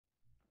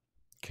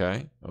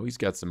Okay. Oh, he's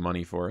got some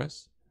money for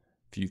us.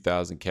 A few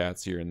thousand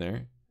cats here and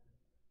there.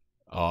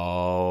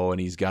 Oh, and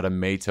he's got a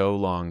Meito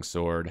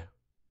longsword.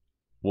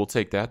 We'll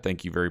take that.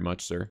 Thank you very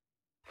much, sir.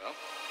 Well,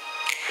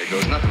 there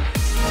goes nothing.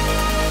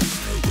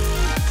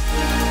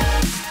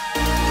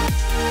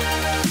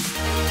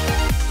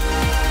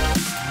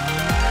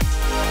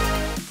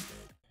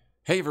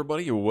 Hey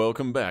everybody,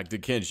 welcome back to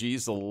Kenshi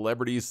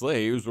Celebrity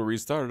Slaves, where we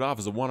started off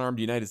as a one-armed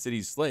United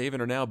Cities slave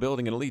and are now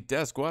building an elite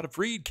death squad of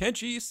freed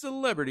Kenshi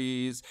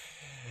celebrities.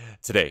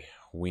 Today,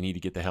 we need to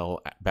get the hell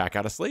back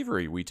out of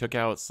slavery. We took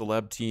out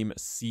Celeb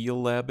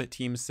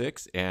Team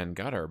 6 and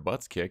got our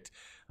butts kicked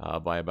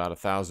by about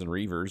 1,000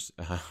 Reavers.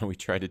 We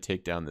tried to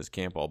take down this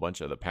camp while a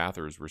bunch of the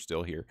Pathers were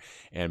still here.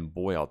 And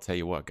boy, I'll tell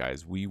you what,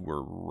 guys, we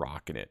were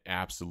rocking it.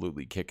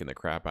 Absolutely kicking the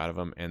crap out of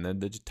them. And then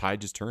the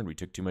tide just turned. We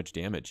took too much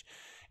damage.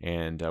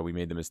 And we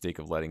made the mistake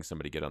of letting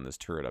somebody get on this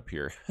turret up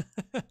here.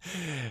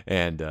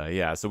 And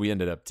yeah, so we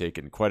ended up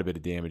taking quite a bit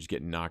of damage,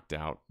 getting knocked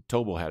out.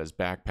 Tobal had his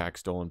backpack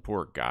stolen.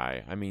 Poor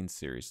guy. I mean,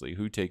 seriously,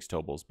 who takes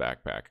Tobal's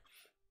backpack?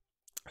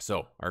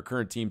 So, our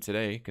current team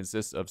today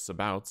consists of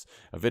Sabouts,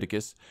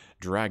 Aviticus,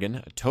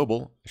 Dragon,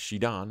 Tobal,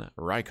 Shidan,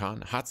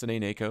 Raikon,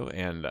 Hatsune Neko,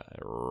 and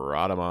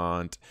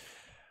Radamant.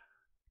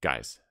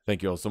 Guys,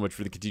 thank you all so much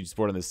for the continued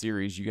support on this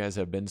series. You guys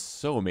have been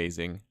so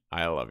amazing.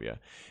 I love you.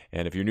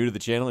 And if you're new to the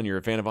channel and you're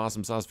a fan of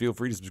Awesome Sauce, feel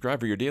free to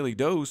subscribe for your daily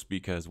dose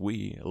because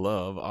we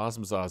love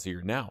Awesome Sauce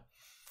here. Now,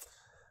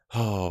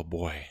 oh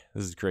boy,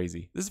 this is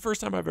crazy. This is the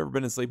first time I've ever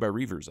been enslaved by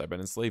Reavers. I've been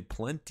enslaved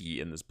plenty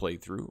in this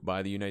playthrough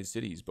by the United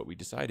Cities, but we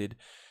decided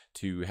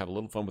to have a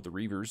little fun with the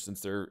Reavers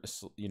since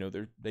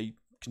they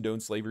condone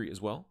slavery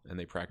as well and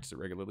they practice it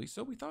regularly.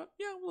 So we thought,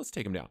 yeah, well, let's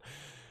take them down.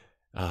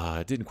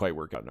 It didn't quite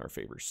work out in our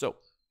favor. So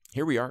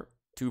here we are.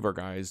 Two of our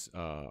guys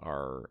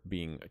are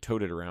being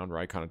toted around,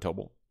 Raikon and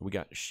Tobal. We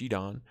got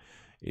Shidan.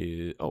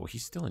 Oh,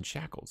 he's still in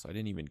shackles. I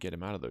didn't even get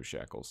him out of those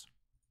shackles.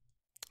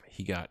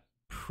 He got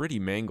pretty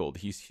mangled.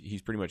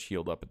 He's pretty much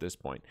healed up at this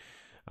point.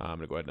 I'm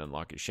going to go ahead and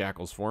unlock his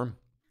shackles for him.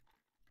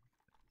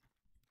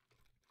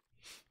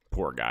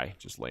 Poor guy,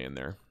 just laying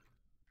there.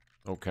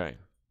 Okay.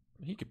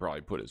 He could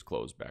probably put his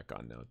clothes back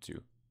on now,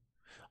 too.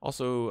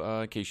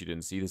 Also, in case you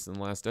didn't see this in the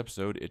last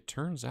episode, it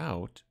turns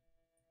out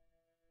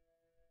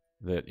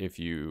that if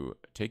you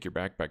take your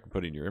backpack and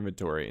put it in your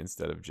inventory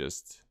instead of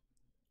just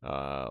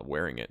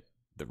wearing it,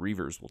 the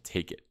Reavers will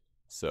take it.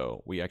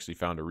 So we actually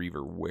found a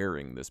Reaver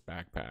wearing this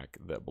backpack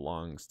that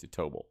belongs to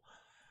Tobal.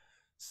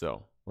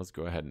 So let's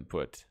go ahead and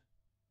put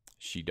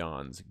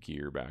Shidan's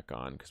gear back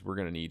on because we're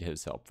going to need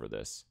his help for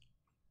this.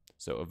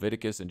 So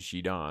Aviticus and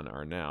Shidan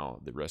are now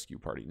the rescue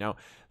party. Now,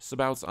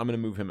 Sabouts, I'm going to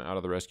move him out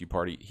of the rescue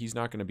party. He's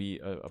not going to be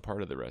a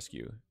part of the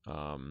rescue.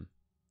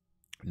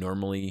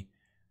 Normally,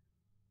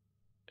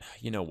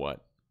 you know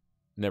what?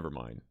 Never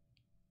mind.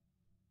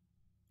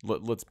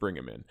 Let's bring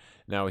him in.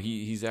 Now,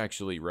 he's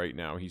actually, right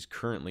now, he's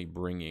currently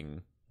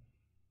bringing...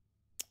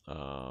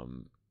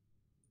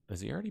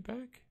 is he already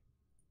back?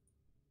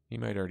 He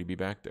might already be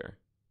back there.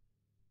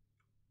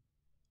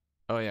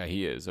 Oh, yeah,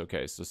 he is.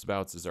 Okay, so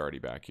Sabouts is already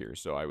back here.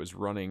 So I was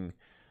running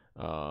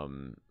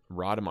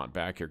Radamant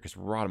back here because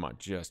Radamant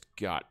just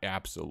got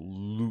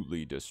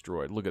absolutely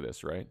destroyed. Look at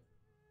this, right?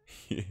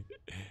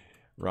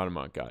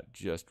 Radamant got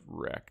just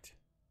wrecked.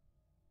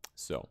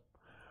 So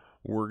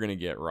we're going to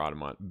get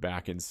Radamant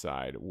back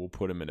inside. We'll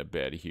put him in a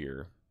bed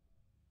here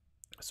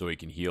so he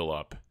can heal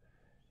up.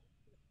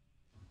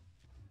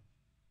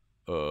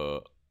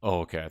 Oh,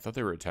 okay. I thought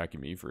they were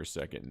attacking me for a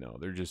second. No,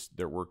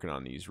 they're working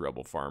on these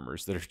rebel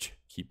farmers that are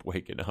keep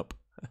waking up.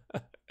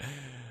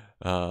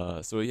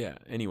 So yeah,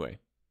 anyway,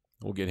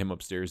 we'll get him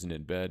upstairs and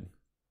in bed.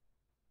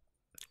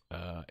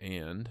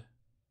 And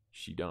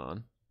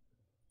Shidan,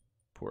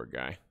 poor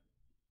guy.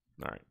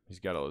 All right, he's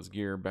got all his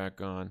gear back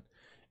on.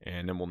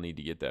 And then we'll need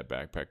to get that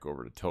backpack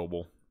over to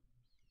Tobal.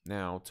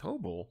 Now,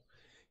 Tobal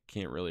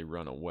can't really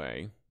run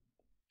away.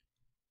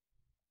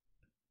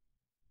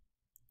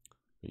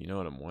 But you know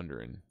what I'm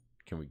wondering?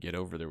 Can we get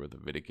over there with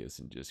Aviticus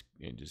and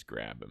just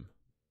grab him?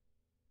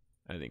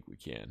 I think we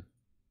can.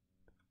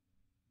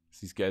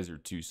 These guys are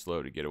too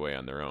slow to get away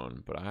on their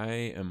own. But I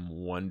am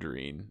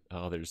wondering...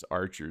 Oh, there's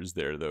archers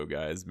there, though,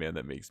 guys. Man,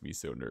 that makes me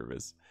so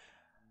nervous.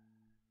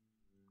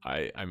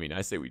 I mean,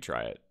 I say we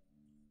try it.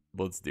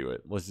 Let's do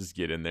it. Let's just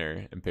get in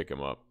there and pick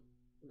him up.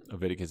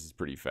 Aviticus is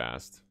pretty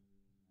fast.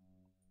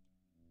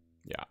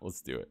 Yeah,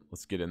 let's do it.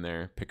 Let's get in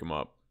there, pick him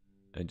up,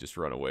 and just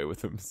run away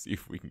with him. See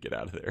if we can get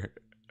out of there.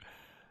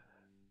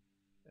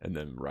 And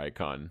then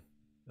Raikon.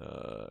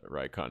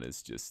 Raikon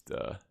is just...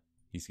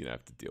 he's going to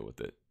have to deal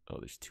with it. Oh,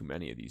 there's too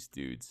many of these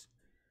dudes.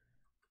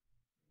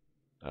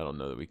 I don't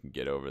know that we can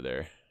get over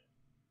there.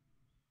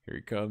 Here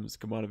he comes.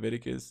 Come on,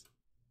 Aviticus.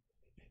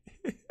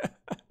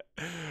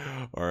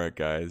 All right,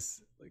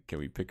 guys. Can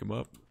we pick him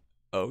up?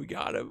 Oh, we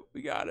got him.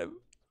 We got him.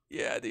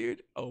 Yeah,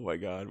 dude. Oh, my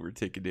God. We're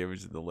taking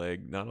damage in the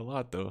leg. Not a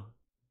lot, though.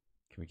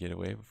 Can we get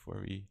away before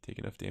we take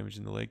enough damage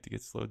in the leg to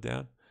get slowed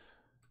down?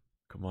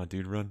 Come on,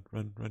 dude. Run,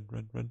 run, run,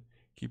 run, run.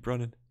 Keep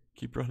running.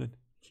 Keep running.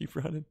 Keep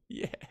running.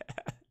 Yeah.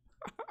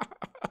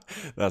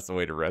 That's the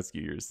way to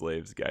rescue your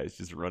slaves, guys.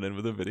 Just run in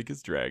with a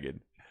Viticus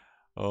dragon.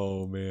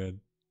 Oh, man.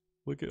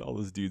 Look at all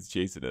those dudes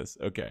chasing us.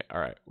 Okay, all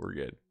right, we're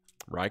good.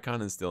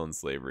 Rykon is still in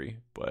slavery,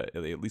 but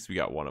at least we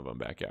got one of them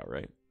back out,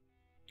 right?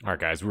 All right,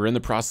 guys, we're in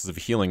the process of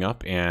healing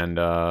up, and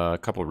a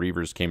couple of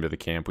Reavers came to the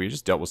camp. We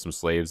just dealt with some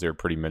slaves. They're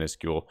pretty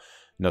minuscule,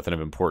 nothing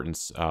of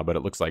importance, but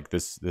it looks like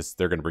this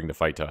they're going to bring the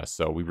fight to us,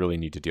 so we really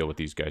need to deal with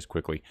these guys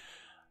quickly.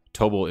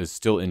 Tobal is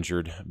still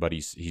injured, but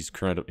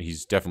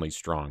he's definitely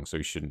strong, so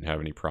he shouldn't have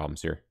any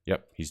problems here.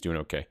 Yep, he's doing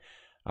okay.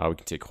 We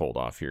can take hold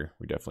off here.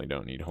 We definitely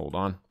don't need hold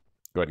on.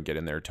 Go ahead and get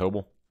in there,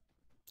 Tobal.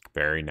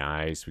 Very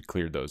nice. We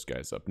cleared those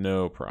guys up.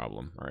 No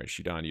problem. All right,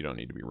 Shidan, you don't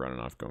need to be running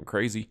off going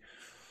crazy.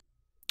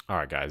 All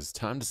right, guys, it's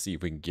time to see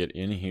if we can get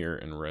in here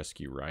and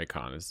rescue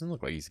Rykon. It doesn't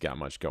look like he's got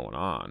much going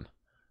on.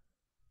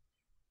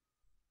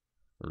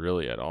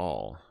 Really at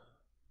all.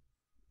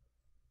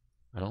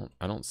 I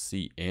don't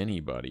see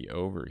anybody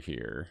over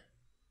here.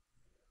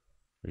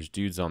 There's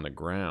dudes on the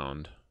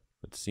ground,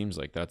 but it seems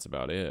like that's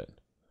about it.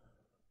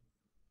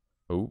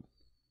 Oh,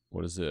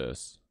 what is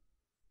this?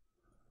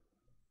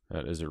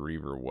 That is a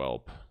Reaver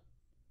whelp.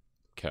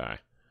 Okay.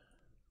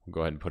 We'll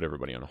go ahead and put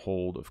everybody on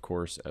hold, of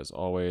course, as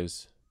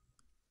always.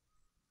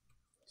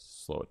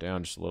 Slow it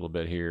down just a little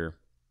bit here.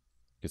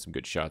 Get some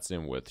good shots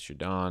in with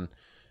Shidan.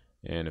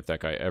 And if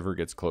that guy ever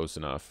gets close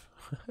enough...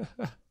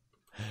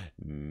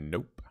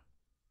 Nope.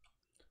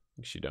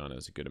 Shidan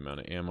has a good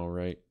amount of ammo,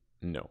 right?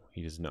 No,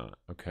 he does not.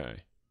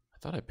 Okay. I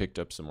thought I picked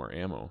up some more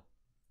ammo.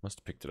 Must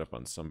have picked it up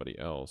on somebody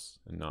else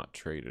and not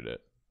traded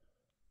it.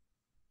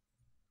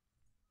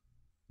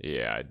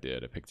 Yeah, I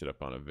did. I picked it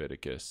up on a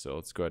Viticus. So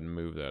let's go ahead and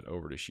move that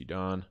over to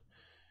Shidan.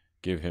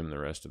 Give him the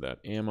rest of that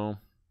ammo.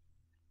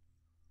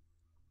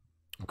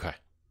 Okay.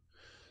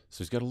 So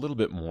he's got a little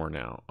bit more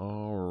now.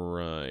 All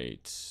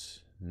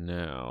right.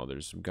 Now,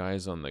 there's some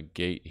guys on the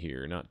gate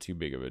here. Not too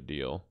big of a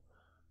deal.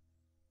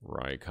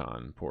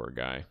 Rykon, poor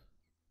guy.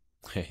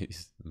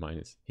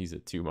 He's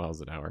at 2 miles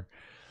an hour.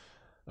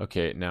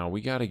 Okay, now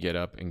we got to get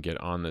up and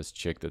get on this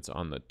chick that's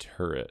on the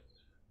turret.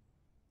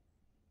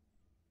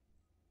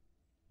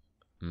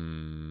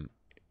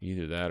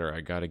 Either that or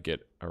I got to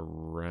get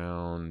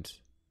around.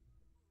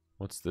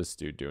 What's this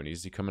dude doing?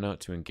 Is he coming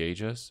out to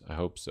engage us? I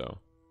hope so.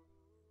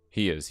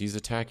 He is. He's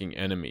attacking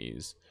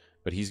enemies,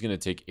 but he's going to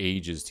take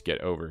ages to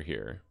get over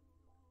here.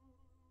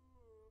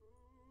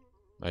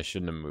 I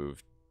shouldn't have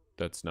moved.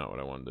 That's not what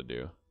I wanted to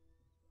do.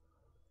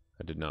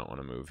 I did not want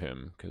to move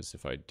him, because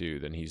if I do,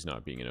 then he's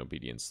not being an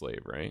obedient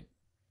slave, right?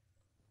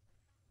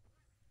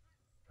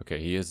 Okay,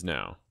 he is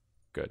now.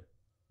 Good.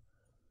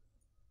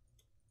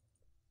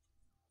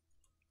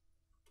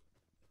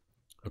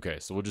 Okay,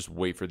 so we'll just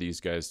wait for these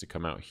guys to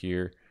come out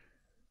here,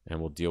 and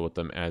we'll deal with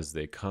them as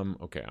they come.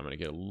 Okay, I'm going to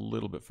get a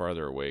little bit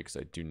farther away, because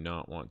I do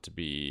not want to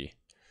be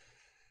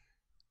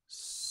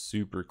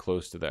super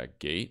close to that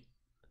gate.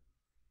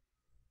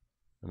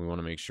 And we want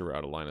to make sure we're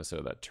out of line of sight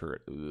of that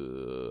turret.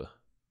 Ugh.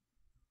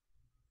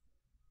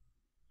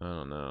 I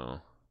don't know.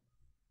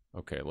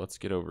 Okay, let's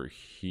get over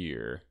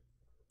here.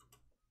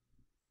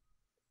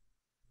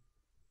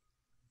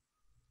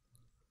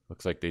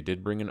 Looks like they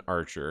did bring an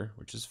archer,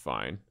 which is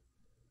fine.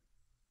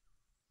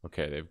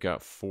 Okay, they've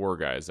got 4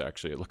 guys,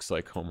 actually. It looks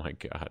like, oh my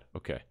god.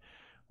 Okay,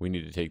 we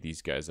need to take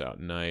these guys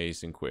out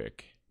nice and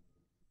quick.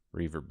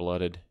 Reaver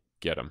blooded.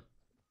 Get him.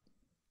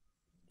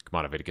 Come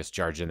on, Aviticus,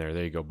 charge in there.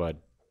 There you go, bud.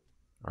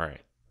 All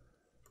right.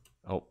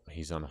 Oh,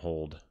 he's on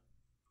hold.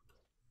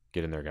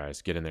 Get in there,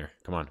 guys. Get in there.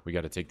 Come on. We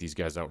got to take these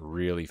guys out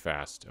really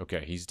fast.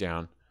 Okay, he's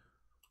down.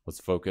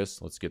 Let's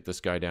focus. Let's get this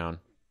guy down.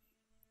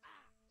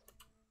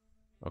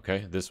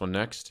 Okay, this one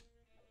next.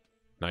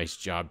 Nice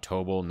job,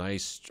 Tobal.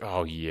 Nice.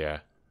 Oh, yeah.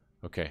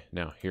 Okay,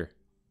 now, here.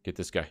 Get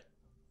this guy.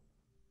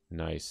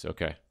 Nice.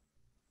 Okay.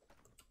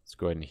 Let's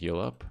go ahead and heal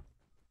up.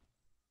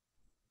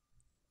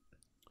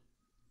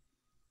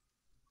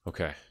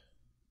 Okay.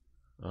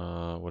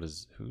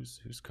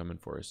 Who's coming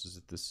for us? Is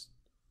it this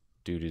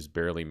dude who's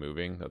barely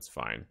moving? That's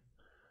fine.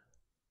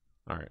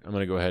 All right, I'm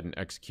going to go ahead and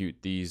execute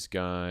these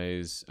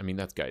guys. I mean,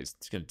 it's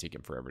going to take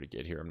him forever to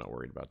get here. I'm not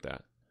worried about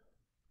that.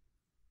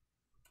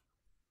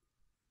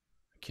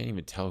 I can't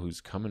even tell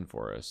who's coming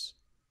for us.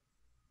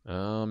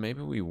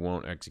 Maybe we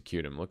won't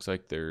execute him. Looks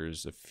like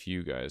there's a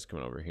few guys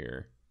coming over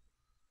here.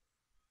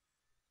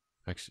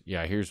 Actually,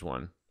 yeah, here's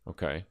one.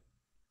 Okay.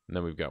 And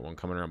then we've got one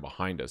coming around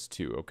behind us,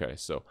 too. Okay,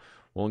 so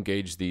we'll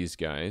engage these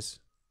guys.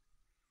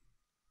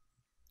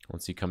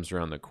 Once he comes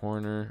around the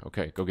corner.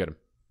 Okay, go get him.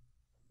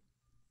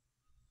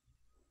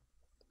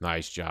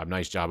 Nice job,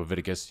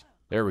 Aviticus.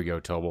 There we go,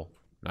 Tobal.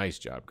 Nice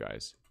job,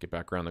 guys. Get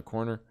back around the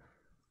corner.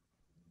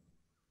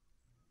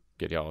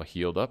 Get y'all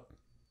healed up.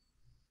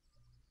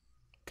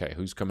 Okay,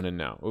 who's coming in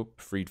now? Oop,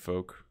 freed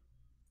folk.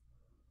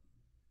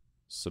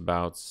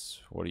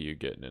 Sabouts, what are you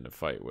getting in a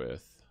fight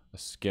with? A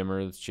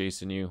skimmer that's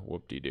chasing you?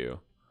 Whoop-de-doo.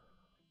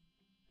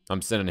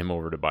 I'm sending him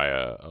over to buy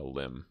a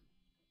limb.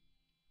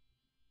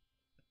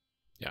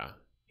 Yeah,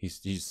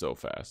 he's so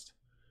fast.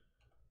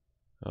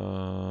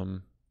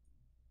 Can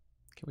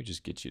we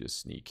just get you to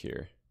sneak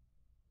here?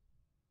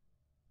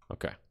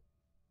 Okay.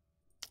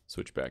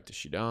 Switch back to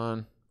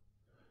Shidan.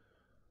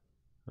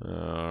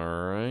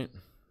 Alright.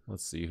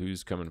 Let's see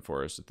who's coming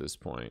for us at this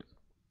point.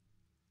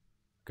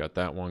 Got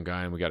that one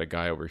guy, and we got a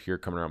guy over here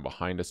coming around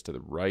behind us to the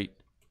right.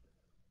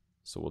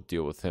 So we'll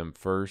deal with him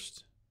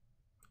first.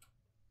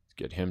 Let's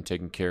get him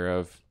taken care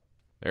of.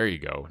 There you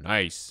go.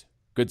 Nice.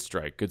 Good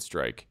strike. Good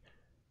strike.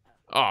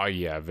 Oh,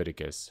 yeah,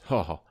 Viticus.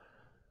 Oh.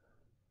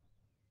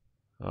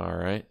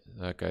 Alright.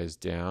 That guy's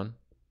down.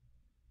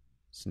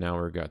 So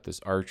now we've got this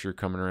archer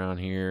coming around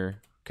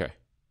here. Okay.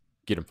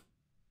 Get him.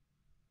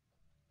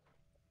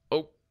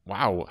 Oh,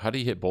 wow. How did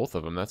he hit both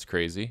of them? That's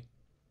crazy.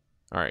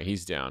 Alright,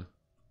 he's down.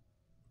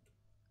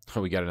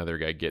 Oh, we got another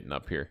guy getting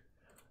up here.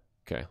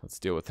 Okay, let's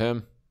deal with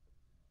him.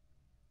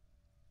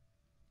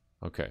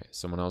 Okay,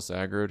 someone else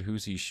aggroed.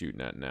 Who's he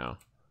shooting at now?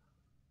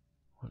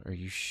 What are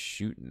you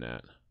shooting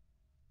at?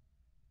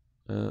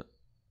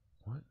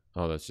 What?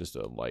 Oh, that's just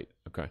a light.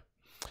 Okay.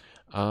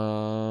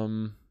 I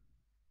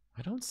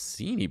don't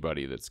see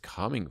anybody that's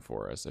coming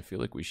for us. I feel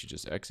like we should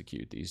just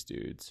execute these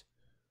dudes.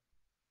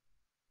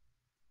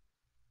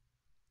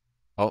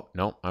 Oh,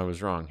 no, I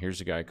was wrong. Here's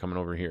a guy coming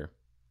over here.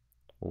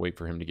 We'll wait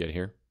for him to get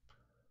here.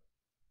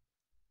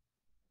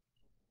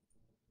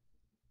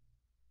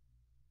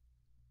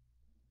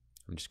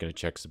 I'm just going to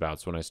check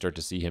Sabouts. When I start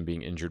to see him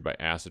being injured by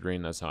acid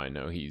rain, that's how I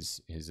know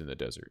he's in the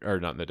desert. Or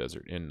not in the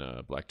desert, in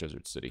Black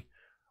Desert City.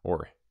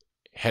 Or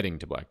heading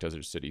to Black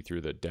Desert City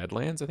through the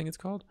Deadlands, I think it's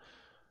called.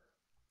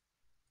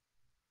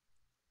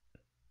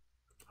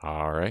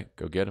 All right,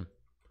 go get him.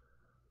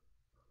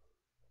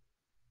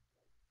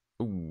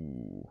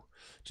 Ooh,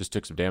 just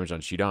took some damage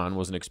on Shidan.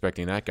 Wasn't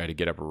expecting that guy to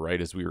get up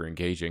right as we were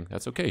engaging.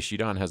 That's okay.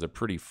 Shidan has a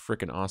pretty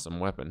freaking awesome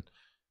weapon.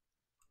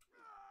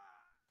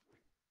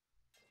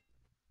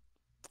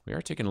 We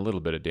are taking a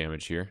little bit of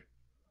damage here.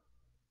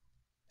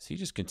 Is he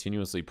just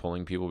continuously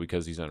pulling people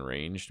because he's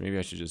unranged? Maybe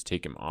I should just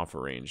take him off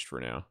of ranged for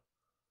now.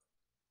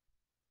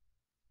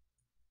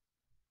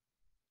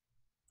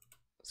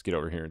 Let's get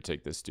over here and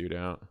take this dude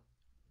out.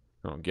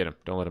 Oh, get him.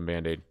 Don't let him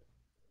band-aid.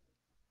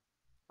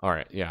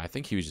 Alright, yeah, I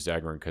think he was just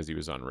aggroing because he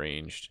was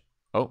unranged.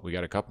 Oh, we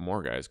got a couple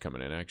more guys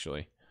coming in,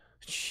 actually.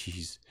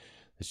 Jeez.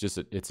 It's just,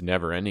 it's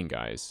never-ending,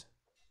 guys.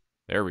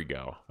 There we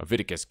go.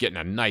 Aviticus getting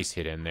a nice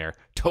hit in there.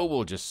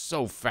 Tobal just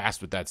so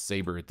fast with that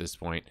saber at this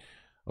point.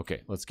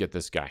 Okay, let's get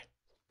this guy.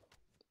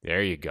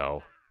 There you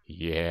go.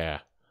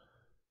 Yeah.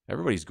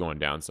 Everybody's going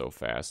down so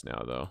fast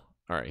now, though.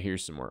 Alright,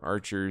 here's some more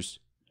archers.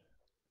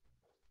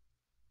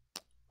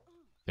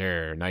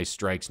 There, nice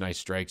strikes, nice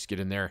strikes. Get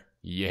in there.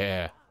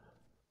 Yeah.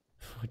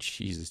 Oh,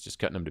 Jesus, just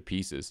cutting them to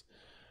pieces.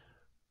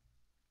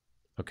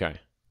 Okay.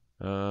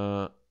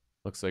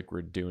 Looks like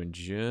we're doing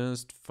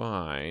just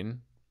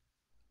fine.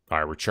 All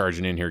right, we're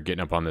charging in here,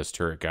 getting up on this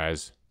turret,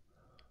 guys.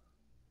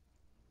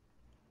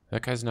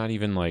 That guy's not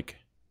even, like...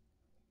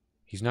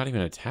 He's not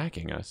even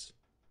attacking us.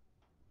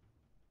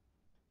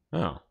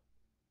 Oh.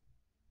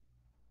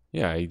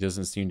 Yeah, he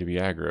doesn't seem to be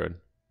aggroed.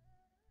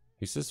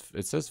 He says,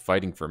 it says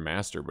fighting for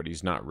master, but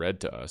he's not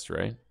red to us,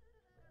 right?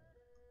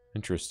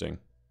 Interesting.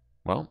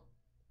 Well...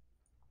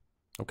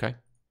 Okay.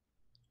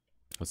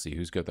 Let's see,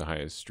 who's got the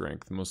highest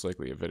strength? Most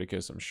likely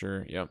Aviticus, I'm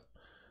sure. Yep.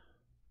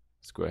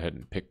 Let's go ahead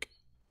and pick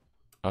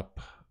up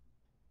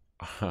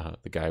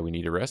the guy we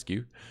need to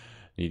rescue.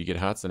 Need to get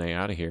Hatsune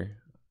out of here.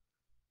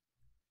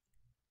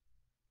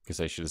 Guess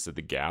I should have said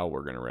the gal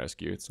we're going to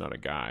rescue. It's not a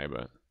guy,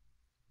 but...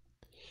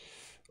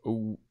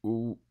 Ooh,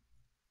 ooh.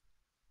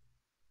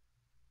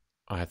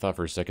 I thought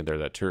for a second there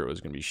that turret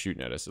was going to be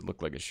shooting at us. It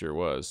looked like it sure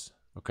was.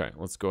 Okay,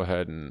 let's go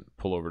ahead and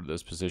pull over to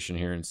this position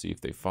here and see if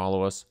they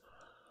follow us.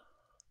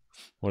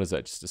 What is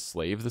that? Just a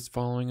slave that's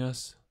following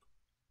us?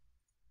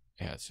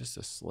 Yeah, it's just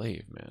a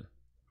slave, man.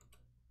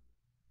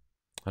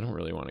 I don't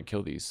really want to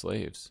kill these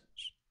slaves.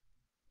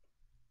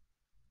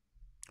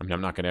 I mean,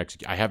 I'm not going to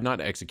execute. I have not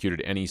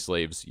executed any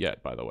slaves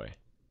yet, by the way.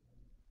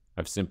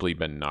 I've simply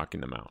been knocking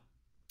them out.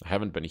 I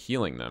haven't been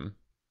healing them.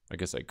 I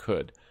guess I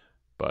could,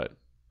 but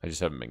I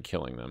just haven't been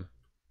killing them.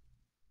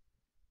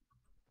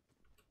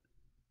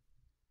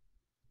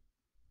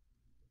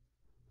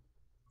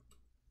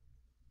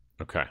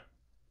 Okay.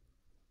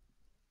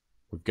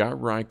 We've got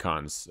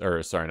Raikon's,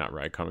 or sorry, not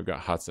Raikon. We've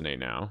got Hatsune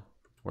now.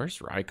 Where's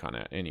Raikon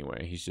at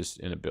anyway? He's just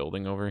in a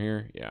building over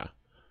here? Yeah.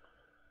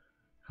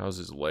 How's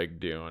his leg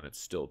doing? It's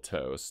still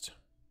toast.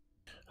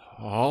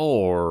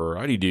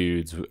 Alrighty,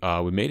 dudes.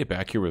 We made it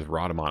back here with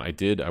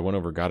Rhodamant. I went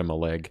over, got him a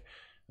leg.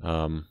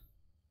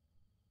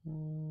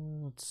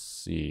 Let's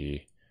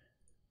see.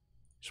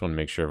 Just want to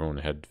make sure everyone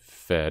had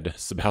fed.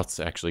 Sabouts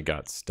actually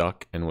got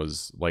stuck and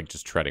was like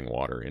just treading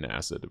water in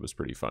acid. It was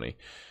pretty funny.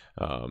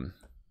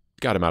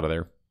 Got him out of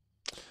there.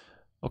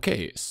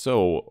 Okay,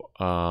 so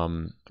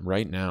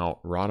right now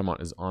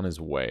Rhodamant is on his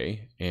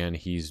way, and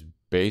he's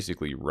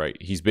basically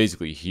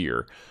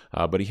here,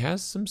 but he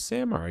has some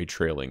samurai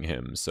trailing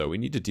him, so we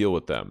need to deal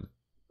with them.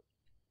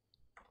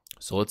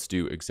 So let's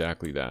do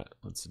exactly that.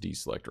 Let's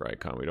deselect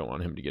Raikon. We don't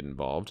want him to get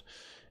involved,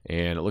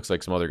 and it looks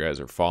like some other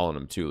guys are following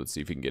him too. Let's see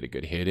if we can get a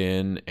good hit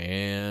in,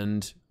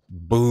 and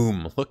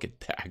boom! Look at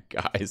that,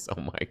 guys!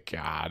 Oh my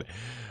god,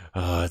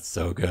 oh, it's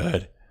so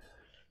good.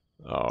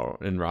 Oh,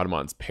 and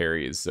Radamon's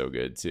parry is so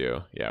good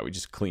too. Yeah, we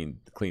just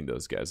cleaned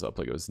those guys up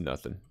like it was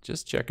nothing.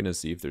 Just checking to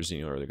see if there's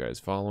any other guys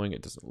following.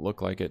 It doesn't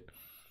look like it.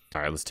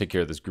 All right, let's take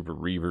care of this group of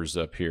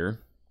Reavers up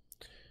here.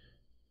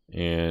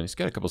 And he's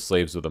got a couple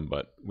slaves with him,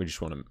 but I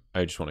just want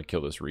to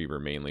kill this Reaver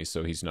mainly,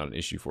 so he's not an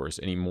issue for us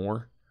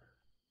anymore.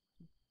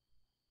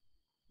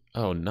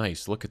 Oh,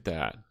 nice. Look at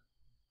that.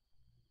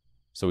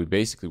 So we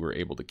basically were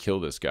able to kill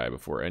this guy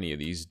before any of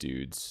these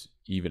dudes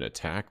even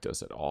attacked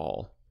us at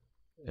all.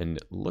 And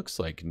it looks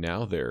like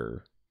now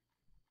they're...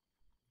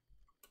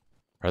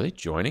 Are they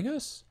joining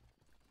us?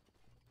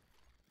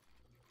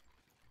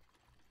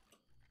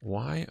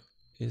 Why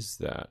is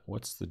that?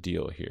 What's the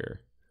deal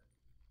here?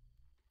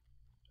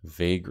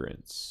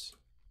 Vagrants.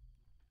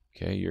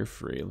 Okay, you're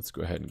free. Let's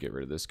go ahead and get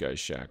rid of this guy's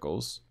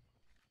shackles.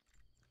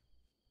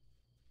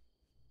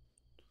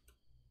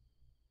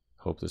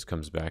 Hope this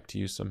comes back to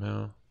you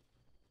somehow.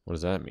 What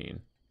does that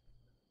mean?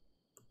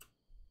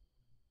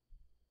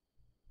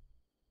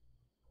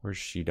 Where's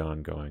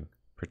Shidon going?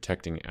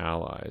 Protecting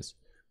allies.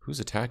 Who's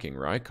attacking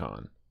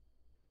Raikon?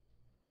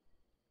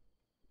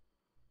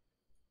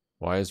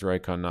 Why is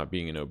Raikon not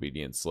being an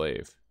obedient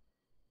slave?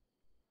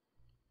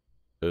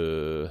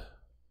 Okay,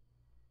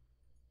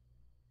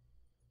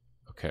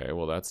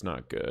 well that's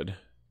not good.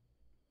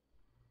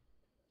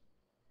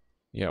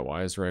 Yeah,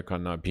 why is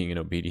Raikon not being an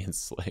obedient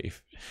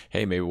slave?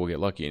 Hey, maybe we'll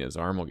get lucky and his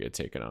arm will get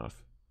taken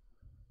off.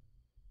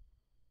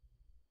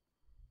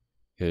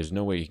 Yeah, there's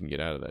no way you can get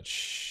out of that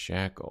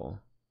shackle.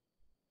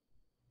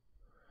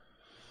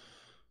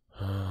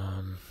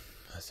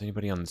 Is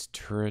anybody on this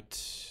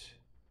turret?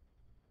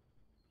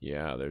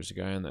 Yeah, there's a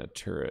guy on that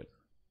turret.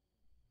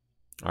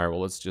 All right,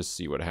 well, let's just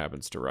see what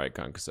happens to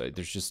Raikon, because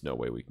there's just no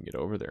way we can get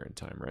over there in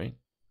time, right?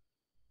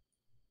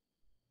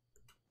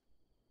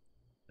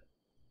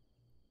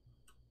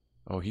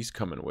 Oh, he's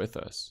coming with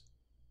us.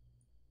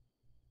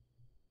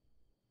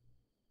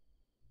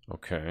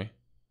 Okay.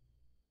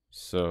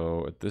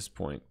 So, at this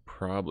point,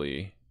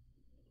 probably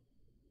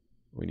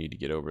we need to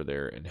get over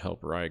there and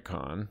help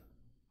Raikon.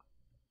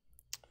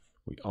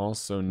 We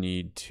also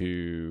need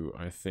to,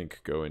 I think,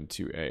 go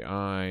into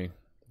AI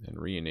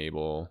and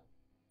re-enable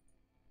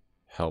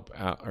help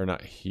out, or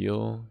not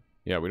heal.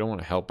 Yeah, we don't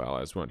want to help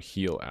allies, we want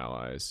heal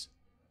allies.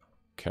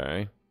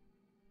 Okay.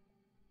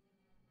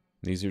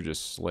 These are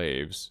just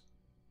slaves.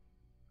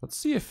 Let's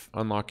see if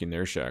unlocking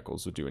their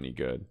shackles would do any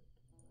good.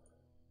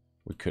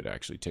 We could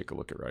actually take a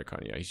look at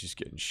Raikon. Yeah, he's just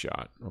getting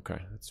shot. Okay,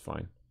 that's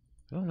fine.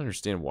 I don't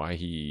understand why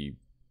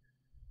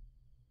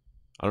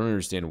I don't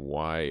understand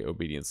why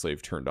Obedient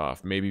Slave turned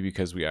off. Maybe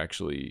because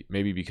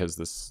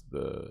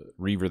the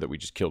Reaver that we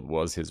just killed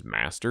was his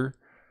master.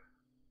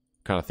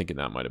 Kind of thinking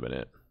that might have been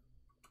it.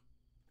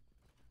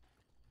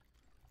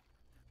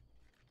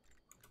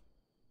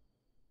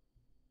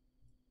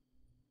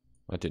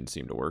 That didn't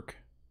seem to work.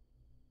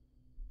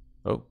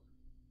 Oh.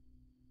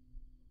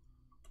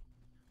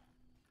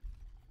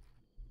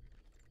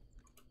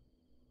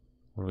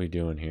 What are we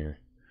doing here?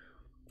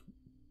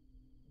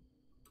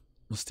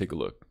 Let's take a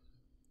look.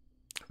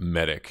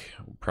 Medic.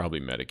 Probably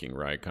medicing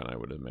Raikon, I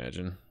would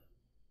imagine.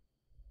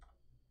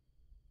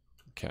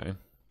 Okay.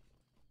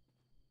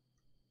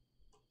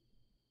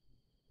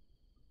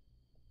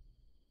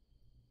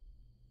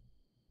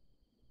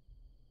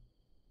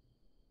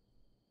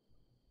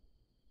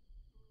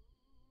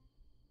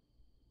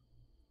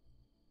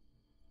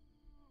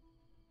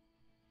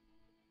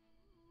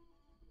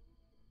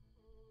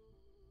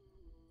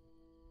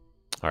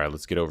 All right,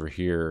 let's get over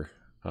here.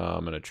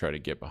 I'm going to try to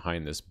get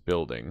behind this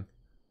building.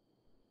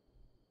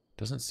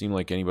 Doesn't seem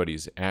like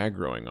anybody's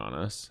aggroing on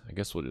us. I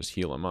guess we'll just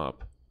heal him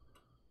up.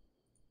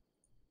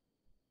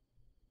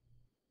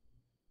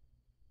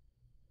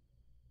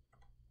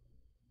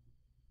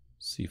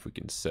 See if we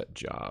can set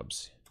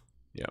jobs.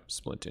 Yep,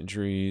 splint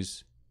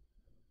injuries.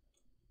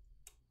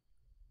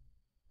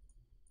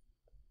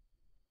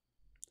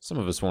 Some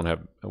of us won't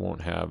have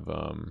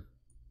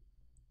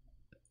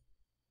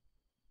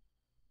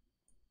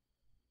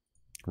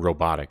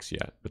robotics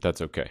yet, but that's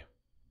okay.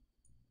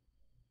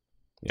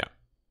 Yeah.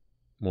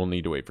 We'll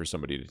need to wait for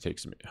somebody to take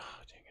some...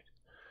 Oh, dang it.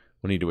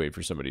 We'll need to wait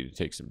for somebody to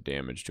take some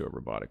damage to a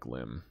robotic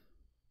limb.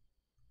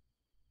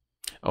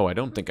 Oh, I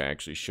don't think I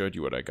actually showed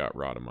you what I got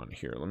Rodham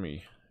here. Let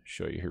me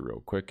show you here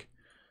real quick.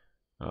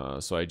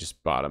 So I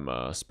just bought him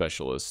a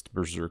Specialist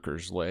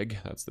Berserker's Leg.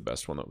 That's the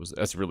best one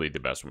that's really the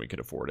best one we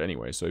could afford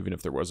anyway. So even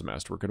if there was a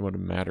Masterwork, it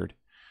wouldn't have mattered.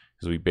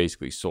 Because we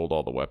basically sold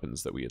all the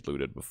weapons that we had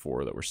looted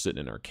before that were sitting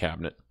in our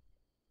cabinet.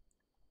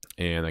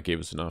 And that gave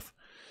us enough.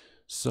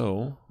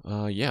 So,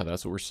 yeah,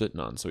 that's what we're sitting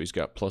on. So he's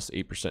got plus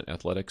 8%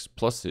 athletics,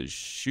 plus his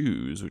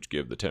shoes, which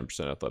give the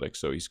 10% athletics.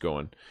 So he's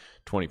going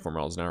 24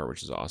 miles an hour,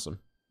 which is awesome.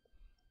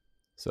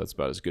 So that's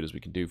about as good as we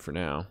can do for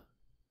now.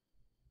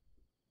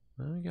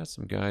 We got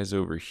some guys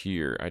over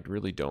here. I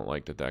really don't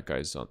like that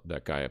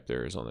that guy up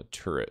there is on the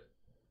turret.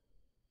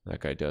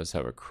 That guy does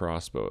have a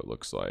crossbow, it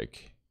looks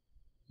like.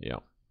 Yeah.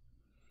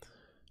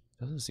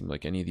 Doesn't seem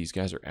like any of these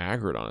guys are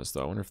aggroed on us,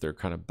 though. I wonder if they're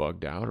kind of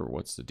bugged out or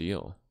what's the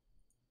deal.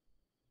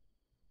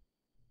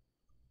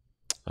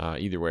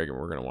 Either way,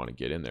 we're going to want to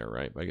get in there,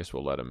 right? But I guess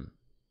we'll let him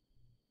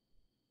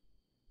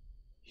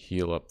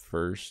heal up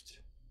first.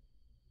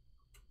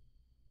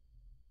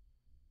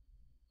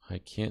 I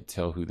can't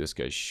tell who this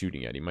guy's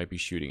shooting at. He might be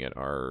shooting at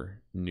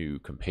our new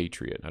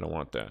compatriot. I don't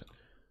want that.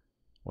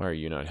 Why are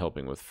you not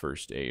helping with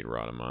first aid,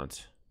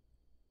 Rodamont?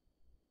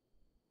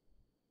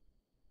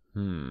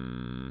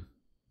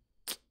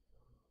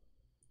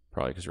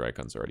 Probably because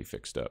Raikon's already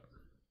fixed up.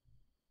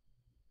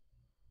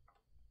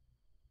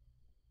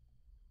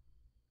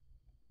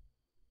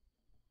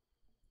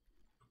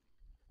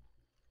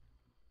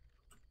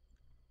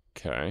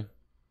 Okay.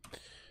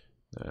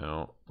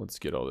 Now, let's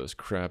get all this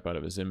crap out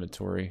of his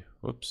inventory.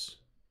 Whoops.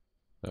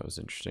 That was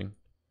interesting.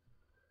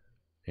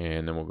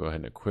 And then we'll go ahead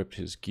and equip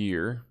his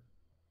gear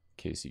in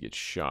case he gets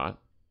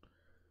shot.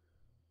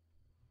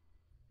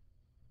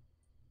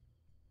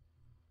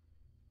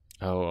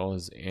 Oh, all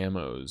his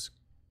ammo's...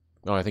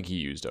 Oh, I think he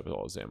used up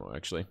all his ammo,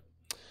 actually.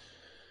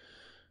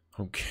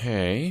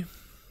 Okay.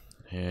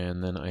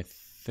 And then I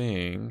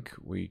think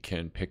we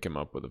can pick him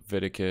up with a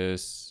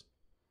Viticus.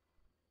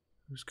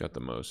 Who's got the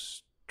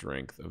most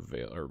strength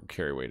or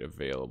carry weight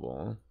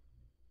available?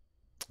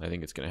 I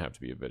think it's going to have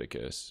to be a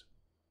Viticus.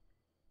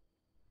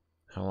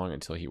 How long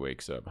until he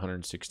wakes up?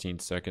 116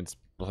 seconds.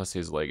 Plus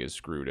his leg is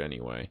screwed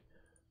anyway.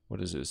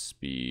 What is his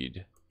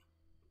speed?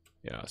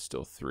 Yeah,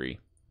 still 3.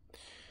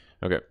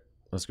 Okay,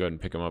 let's go ahead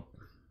and pick him up.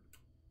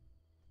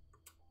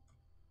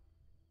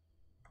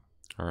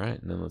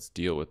 Alright, and then let's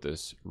deal with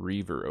this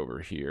Reaver over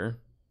here.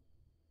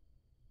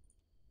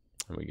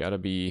 And we gotta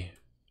be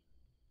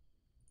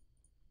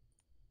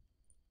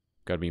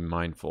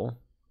mindful.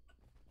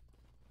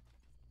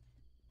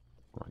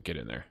 Come on, get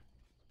in there.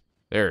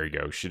 There you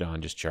go, Shadon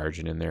just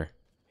charging in there.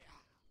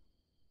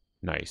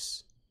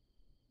 Nice.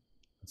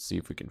 Let's see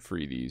if we can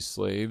free these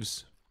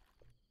slaves.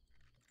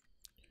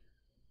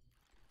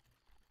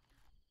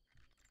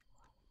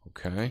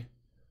 Okay.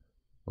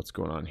 What's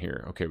going on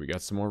here? Okay, we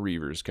got some more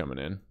Reavers coming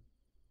in.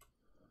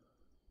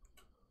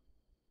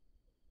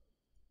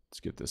 Let's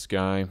get this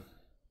guy.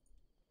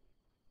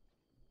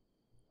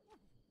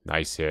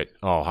 Nice hit.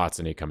 Oh,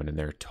 Hatsune coming in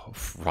there.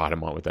 Rod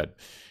him on with that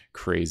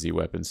crazy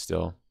weapon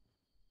still.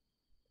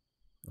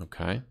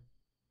 Okay.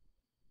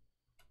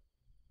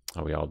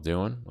 How we all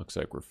doing? Looks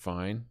like we're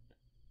fine.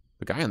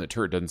 The guy on the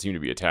turret doesn't seem to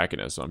be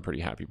attacking us, so I'm pretty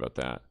happy about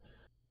that.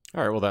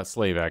 All right, well, that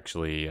slave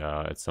actually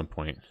at some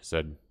point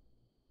said,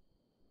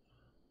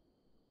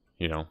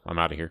 you know, I'm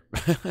out of here.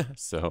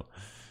 So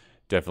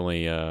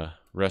definitely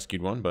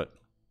rescued one, but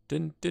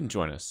didn't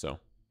join us. So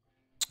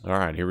all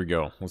right, here we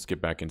go. Let's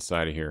get back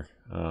inside of here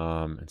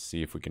and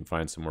see if we can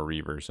find some more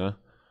Reavers, huh?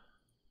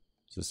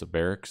 Is this a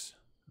barracks?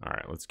 All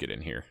right, let's get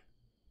in here.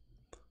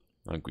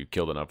 I think we've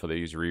killed enough of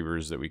these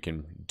Reavers that we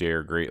can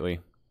dare greatly.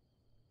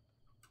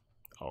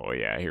 Oh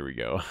yeah, here we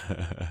go.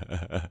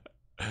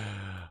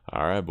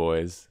 All right,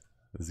 boys.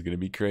 This is going to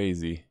be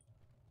crazy.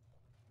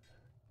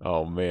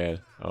 Oh man.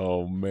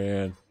 Oh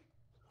man.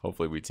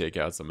 Hopefully we take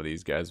out some of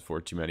these guys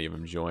before too many of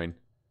them join.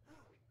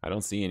 I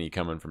don't see any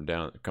coming from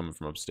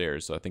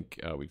upstairs, so I think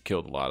we've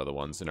killed a lot of the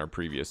ones in our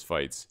previous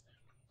fights.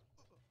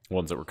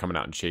 Ones that were coming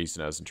out and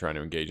chasing us and trying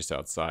to engage us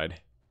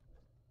outside.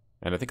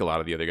 And I think a lot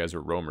of the other guys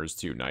were roamers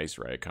too. Nice,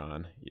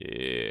 Raikon.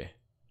 Yeah.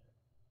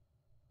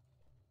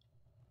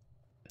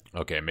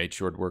 Okay, made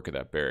short work of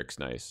that barracks.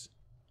 Nice.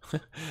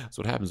 That's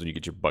what happens when you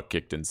get your butt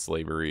kicked in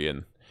slavery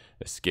and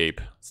escape.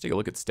 Let's take a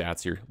look at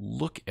stats here.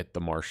 Look at the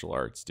martial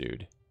arts,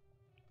 dude.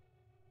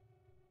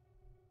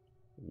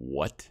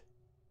 What?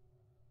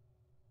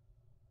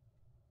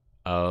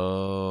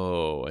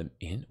 Oh,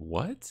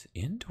 what?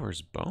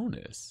 Indoors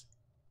bonus?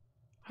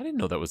 I didn't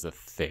know that was a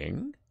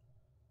thing.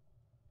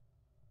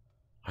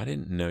 I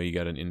didn't know you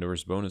got an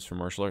indoors bonus for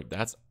martial art.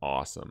 That's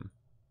awesome.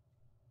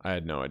 I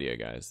had no idea,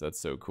 guys. That's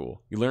so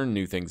cool. You learn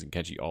new things in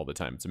Kenshi all the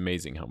time. It's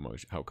amazing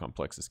how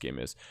complex this game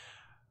is.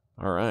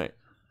 All right.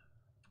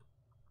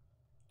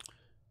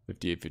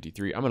 58,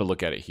 53. I'm going to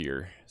look at it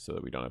here so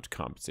that we don't have to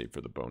compensate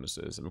for the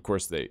bonuses. And of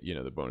course, the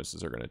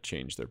bonuses are going to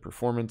change their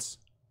performance.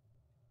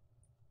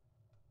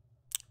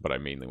 But I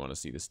mainly want to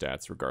see the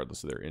stats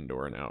regardless of their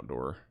indoor and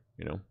outdoor,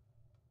 you know.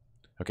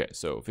 Okay,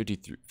 so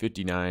 53,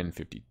 59,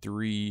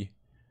 53,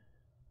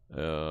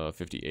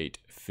 58,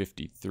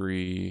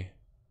 53,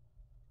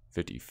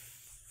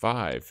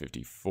 55,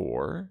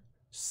 54,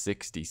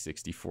 60,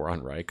 64 on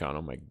Raikon.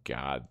 Oh my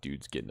god,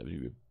 dude's getting to be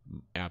an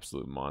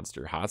absolute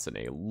monster.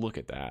 Hatsune, look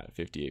at that,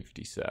 58,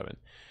 57.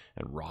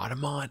 And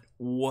Rodamont,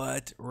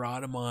 what?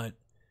 Rodamont,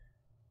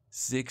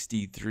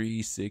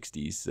 63,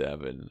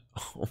 67.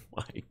 Oh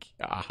my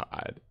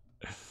god.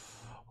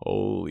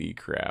 Holy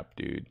crap,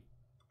 dude.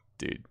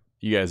 Dude,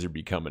 you guys are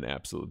becoming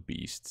absolute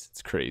beasts.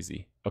 It's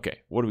crazy.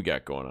 Okay, what do we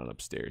got going on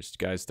upstairs?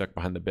 Guys stuck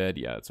behind the bed?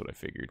 Yeah, that's what I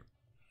figured.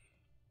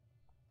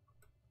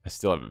 I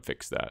still haven't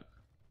fixed that.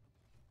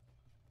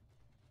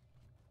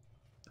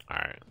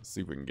 Alright, let's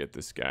see if we can get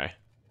this guy.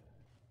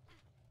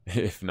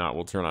 If not,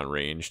 we'll turn on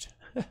ranged.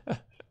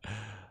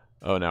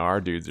 Oh, now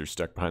our dudes are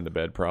stuck behind the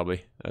bed,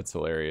 probably. That's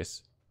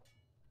hilarious.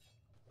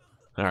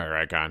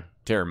 Alright, Raikon.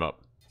 Tear him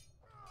up.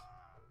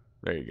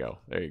 There you go.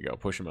 There you go.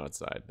 Push him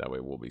outside. That way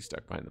we'll be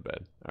stuck behind the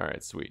bed. All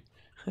right, sweet.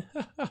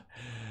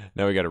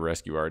 Now we got to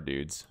rescue our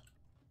dudes.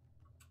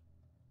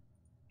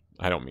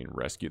 I don't mean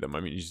rescue them. I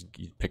mean,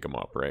 you pick them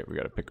up, right? We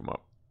got to pick them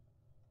up.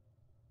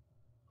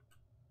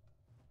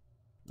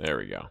 There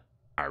we go.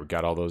 All right, we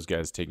got all those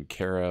guys taken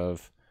care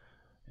of.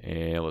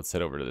 And let's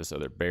head over to this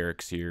other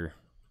barracks here.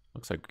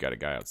 Looks like we got a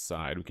guy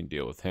outside. We can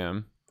deal with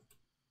him.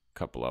 A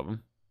couple of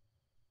them.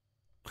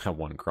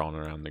 One crawling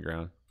around the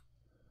ground.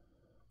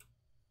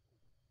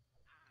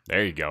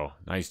 There you go.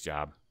 Nice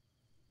job.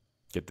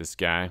 Get this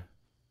guy.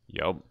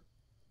 Yup.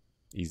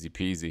 Easy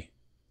peasy.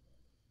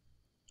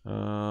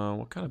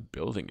 What kind of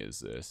building is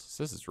this? It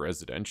says it's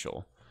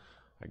residential.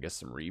 I guess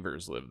some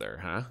Reavers live there,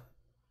 huh?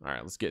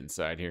 Alright, let's get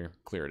inside here.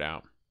 Clear it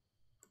out.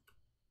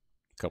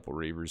 A couple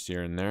Reavers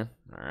here and there.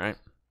 Alright,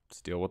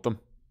 let's deal with them.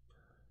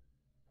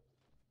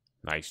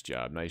 Nice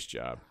job, nice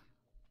job.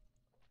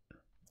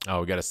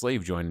 Oh, we got a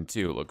slave joining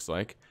too, it looks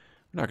like.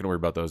 We're not going to worry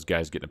about those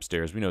guys getting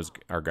upstairs. We know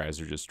our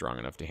guys are just strong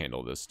enough to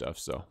handle this stuff.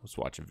 So let's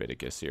watch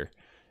Viticus here.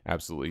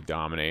 Absolutely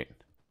dominate.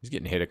 He's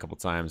getting hit a couple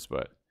times,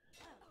 but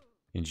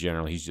in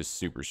general, he's just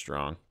super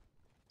strong.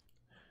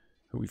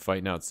 Who are we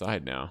fighting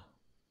outside now?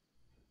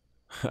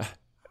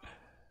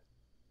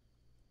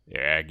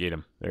 Yeah, get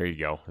him. There you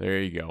go. There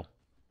you go.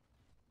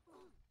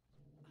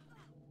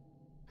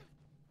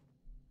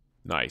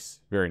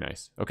 Nice. Very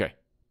nice. Okay.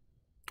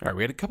 All right,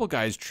 we had a couple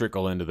guys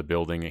trickle into the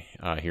building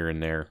here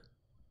and there.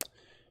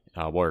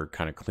 We're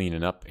kind of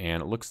cleaning up,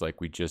 and it looks like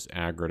we just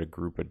aggroed a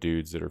group of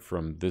dudes that are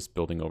from this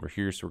building over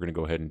here, so we're going to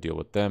go ahead and deal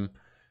with them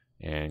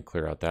and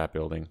clear out that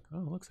building.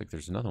 Oh, it looks like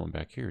there's another one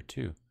back here,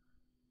 too.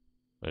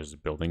 There's a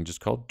building just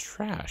called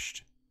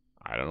Trashed.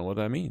 I don't know what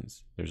that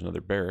means. There's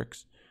another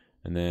barracks,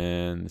 and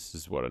then this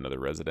is, what, another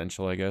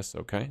residential, I guess.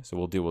 Okay, so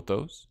we'll deal with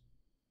those.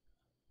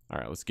 All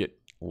right, let's get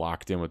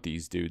locked in with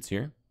these dudes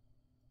here.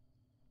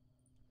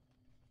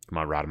 Come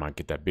on, Rodamont,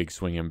 get that big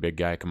swing in, big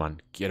guy. Come on,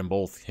 get them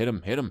both. Hit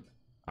him, hit him.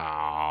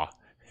 Ah,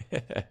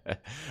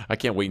 I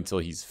can't wait until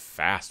he's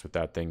fast with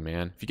that thing,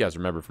 man. If you guys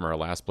remember from our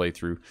last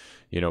playthrough,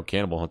 you know,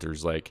 Cannibal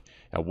Hunters, like,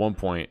 at one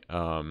point,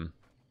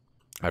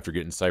 after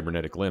getting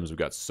cybernetic limbs, we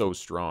got so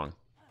strong.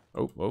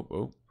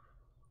 Oh.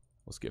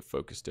 Let's get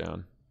focused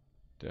down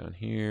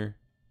here.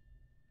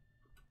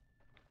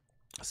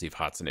 Let's see if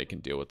Hatsune can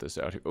deal with this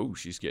out here. Oh,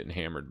 she's getting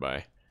hammered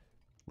by...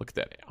 Look at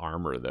that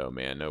armor, though,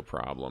 man. No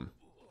problem.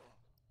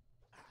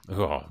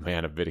 Oh,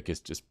 man,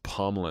 Viticus just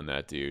pummeling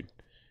that dude.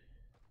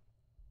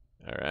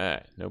 All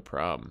right, no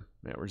problem.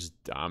 Man, we're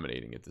just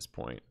dominating at this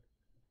point.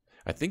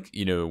 I think,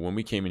 you know, when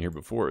we came in here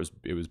before,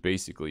 it was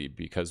basically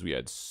because we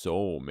had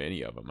so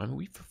many of them. I mean,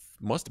 we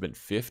must have been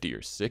 50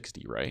 or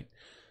 60, right?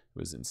 It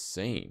was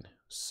insane.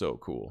 So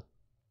cool.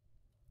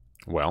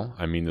 Well,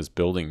 I mean, this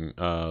building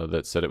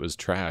that said it was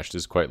trashed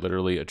is quite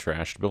literally a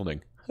trashed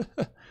building.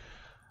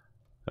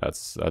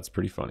 That's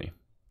pretty funny.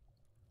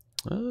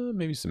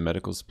 Maybe some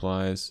medical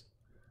supplies.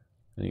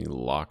 Any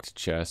locked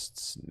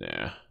chests?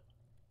 Nah.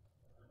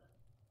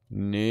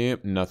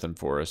 Nope, nothing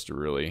for us to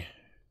really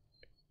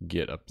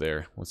get up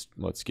there.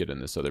 Let's get in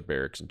this other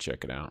barracks and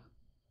check it out.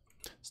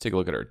 Let's take a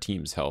look at our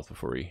team's health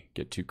before we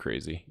get too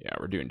crazy. Yeah,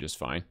 we're doing just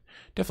fine.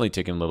 Definitely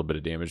taking a little bit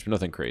of damage, but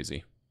nothing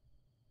crazy.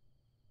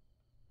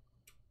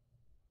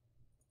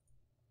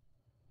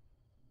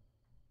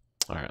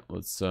 All right,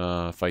 let's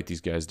fight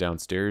these guys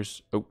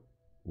downstairs. Oh,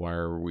 why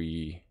are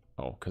we...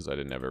 Oh, because I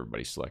didn't have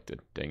everybody selected.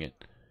 Dang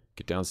it.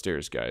 Get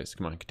downstairs, guys.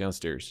 Come on, get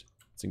downstairs.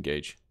 Let's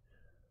engage.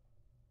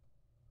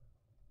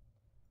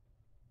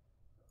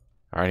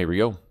 All right, here we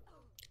go.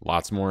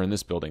 Lots more in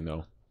this building,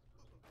 though.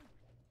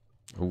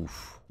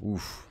 Oof.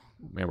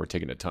 Man, we're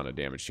taking a ton of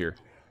damage here.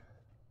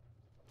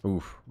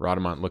 Oof.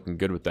 Rodamont looking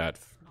good with that.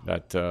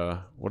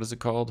 What is it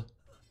called?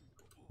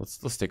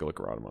 Let's take a look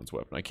at Rodamont's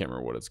weapon. I can't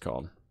remember what it's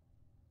called.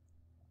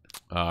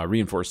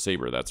 Reinforced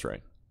saber, that's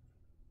right.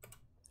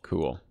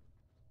 Cool.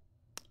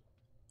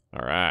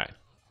 All right.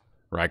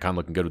 Raikon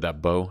looking good with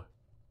that bow.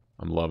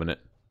 I'm loving it.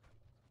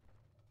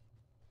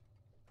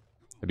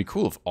 It'd be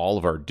cool if all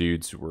of our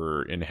dudes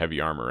were in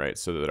heavy armor, right?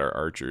 So that our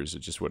archers, it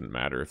just wouldn't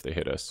matter if they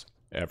hit us,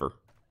 ever.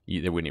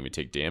 They wouldn't even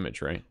take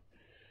damage, right?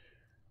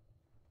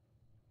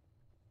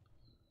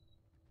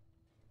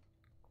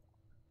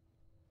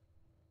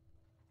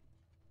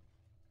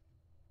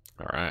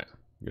 All right.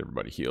 Get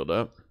everybody healed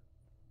up.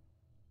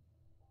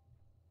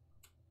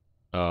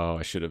 Oh,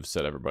 I should have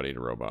set everybody to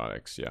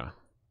robotics, yeah.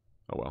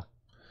 Oh well.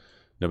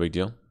 No big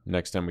deal.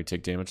 Next time we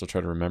take damage, I'll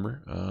try to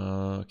remember.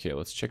 Okay,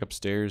 let's check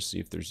upstairs, see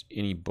if there's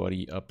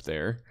anybody up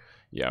there.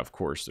 Yeah, of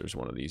course, there's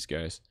one of these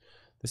guys.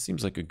 This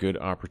seems like a good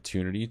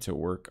opportunity to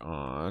work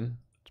on.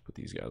 Let's put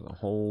these guys on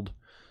hold.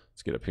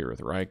 Let's get up here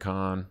with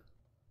Raikon.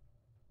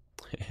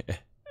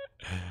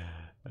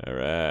 All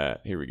right,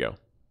 here we go.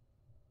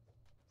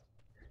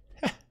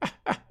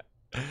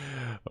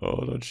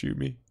 Oh, don't shoot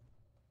me.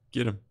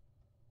 Get him.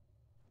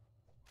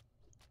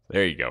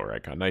 There you go,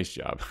 Raikon. Nice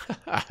job.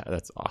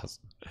 That's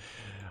awesome.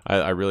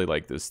 I really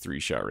like this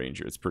 3-shot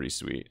ranger. It's pretty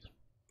sweet.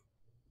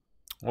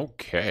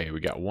 Okay,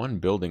 we got one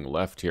building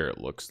left here, it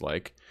looks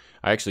like.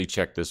 I actually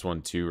checked this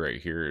one too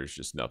right here. There's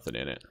just nothing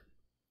in it.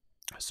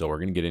 So we're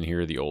going to get in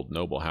here, the old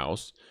noble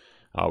house.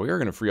 We are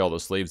going to free all the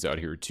slaves out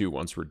here too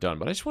once we're done.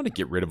 But I just want to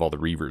get rid of all the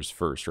reavers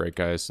first, right,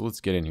 guys? So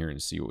let's get in here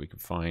and see what we can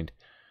find.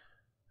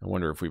 I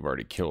wonder if we've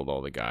already killed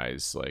all the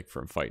guys, like,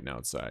 from fighting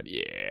outside.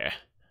 Yeah.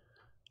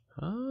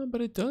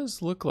 But it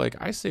does look like,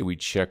 I say we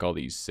check all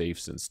these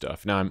safes and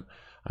stuff. Now,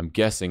 I'm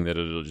guessing that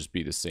it'll just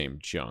be the same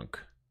junk.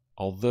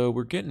 Although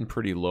we're getting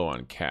pretty low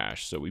on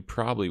cash, so we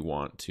probably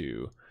want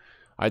to,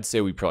 I'd say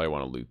we probably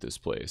want to loot this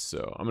place.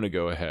 So I'm going to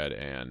go ahead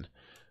and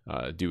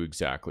do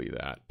exactly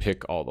that.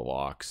 Pick all the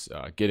locks,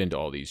 get into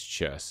all these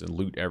chests, and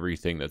loot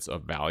everything that's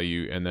of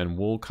value. And then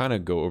we'll kind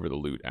of go over the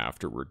loot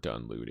after we're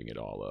done looting it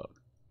all up.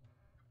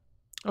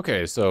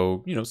 Okay,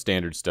 so, you know,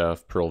 standard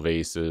stuff, pearl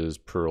vases,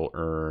 pearl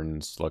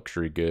urns,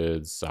 luxury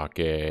goods,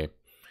 sake,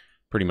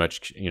 pretty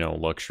much, you know,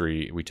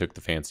 luxury. We took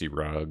the fancy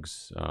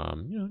rugs,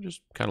 you know,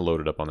 just kind of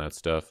loaded up on that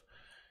stuff.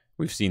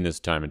 We've seen this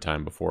time and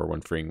time before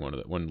when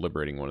when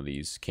liberating one of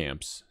these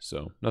camps,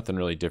 so nothing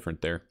really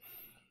different there.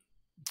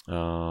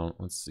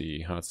 Let's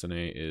see,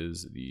 Hatsune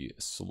is the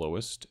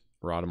slowest.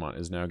 Radamant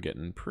is now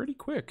getting pretty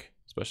quick,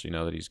 especially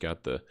now that he's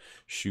got the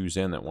shoes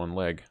and that one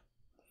leg.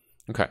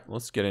 Okay,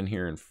 let's get in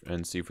here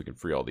and see if we can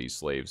free all these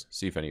slaves.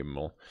 See if any of them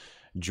will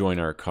join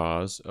our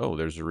cause. Oh,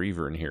 there's a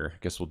Reaver in here. I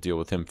guess we'll deal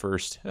with him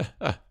first.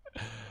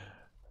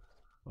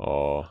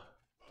 Oh.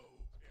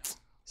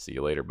 See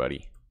you later,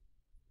 buddy.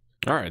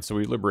 Alright, so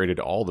we liberated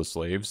all the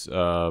slaves.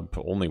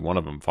 Only one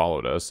of them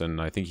followed us,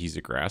 and I think he's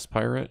a grass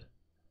pirate.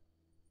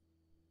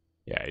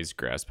 Yeah, he's a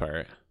grass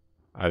pirate.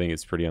 I think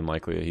it's pretty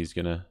unlikely that he's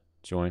gonna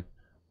join.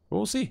 But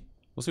we'll see.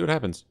 We'll see what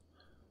happens.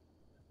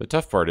 The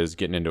tough part is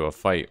getting into a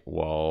fight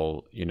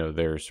while, you know,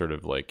 they're sort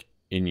of like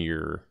in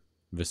your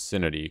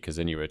vicinity, because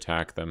then you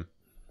attack them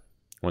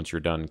once you're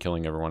done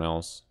killing everyone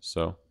else.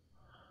 So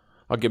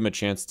I'll give them a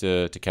chance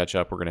to catch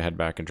up. We're going to head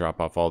back and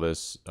drop off all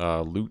this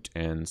loot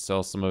and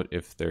sell some of it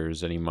if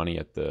there's any money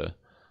at the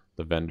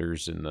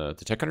vendors in the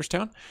Tech Hunters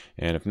town.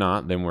 And if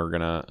not, then we're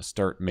going to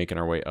start making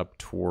our way up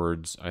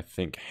towards, I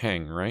think,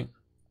 Hang, right?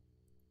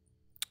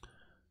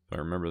 If I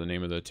remember the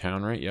name of the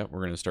town right. Yep, we're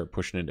going to start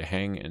pushing into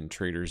Hang and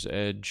Trader's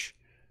Edge.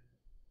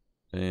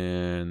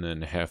 And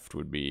then Heft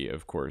would be,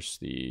 of course,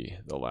 the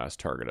last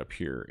target up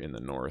here in the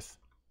north.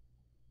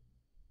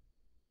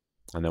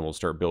 And then we'll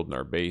start building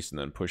our base and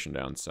then pushing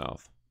down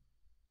south.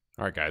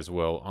 All right, guys.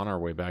 Well, on our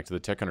way back to the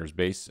Tech Hunters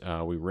base,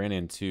 we ran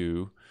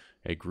into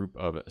a group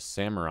of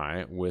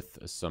samurai with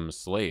some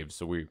slaves.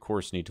 So we, of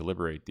course, need to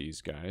liberate these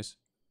guys.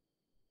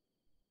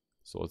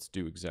 So let's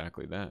do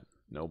exactly that.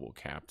 Noble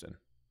captain.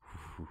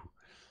 Whew.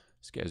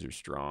 These guys are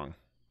strong.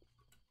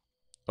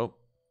 Oh,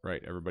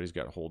 right. Everybody's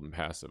got hold and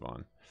passive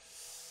on.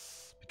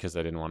 Because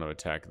I didn't want to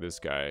attack this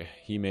guy.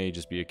 He may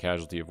just be a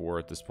casualty of war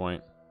at this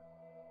point.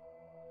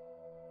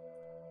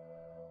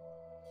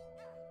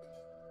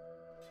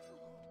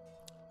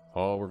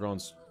 Oh,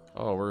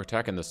 we're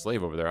attacking the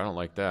slave over there. I don't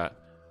like that.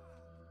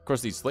 Of course,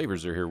 these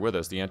slavers are here with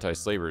us, the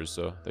anti-slavers,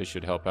 so they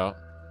should help out.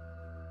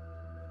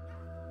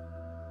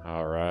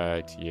 All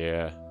right,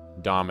 yeah.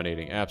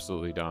 Dominating,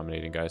 absolutely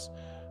dominating, guys.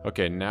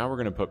 Okay, now we're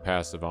going to put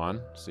passive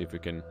on. See if we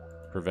can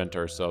prevent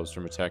ourselves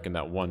from attacking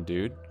that one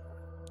dude.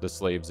 The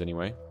slaves,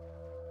 anyway.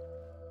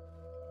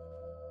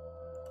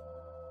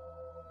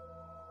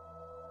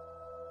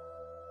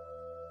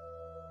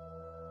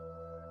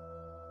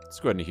 Let's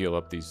go ahead and heal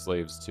up these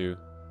slaves, too.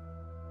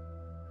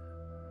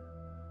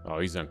 Oh,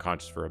 he's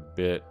unconscious for a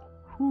bit.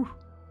 Whew.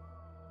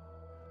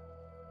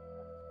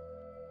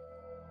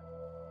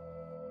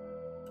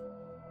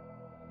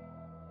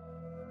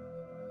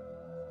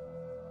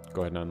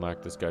 Go ahead and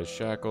unlock this guy's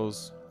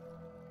shackles.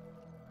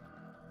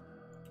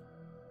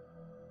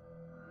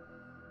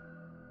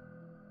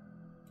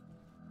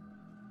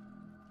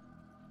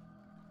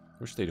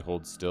 Wish they'd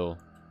hold still.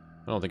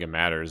 I don't think it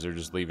matters. They're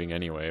just leaving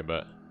anyway,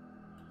 but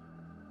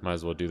might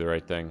as well do the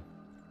right thing.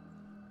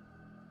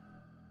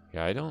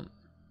 Yeah,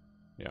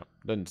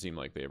 doesn't seem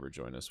like they ever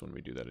join us when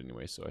we do that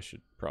anyway, so I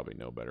should probably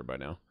know better by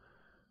now.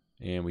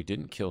 And we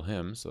didn't kill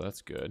him, so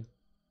that's good.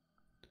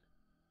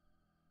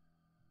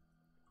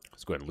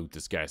 Let's go ahead and loot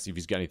this guy, see if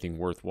he's got anything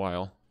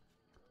worthwhile.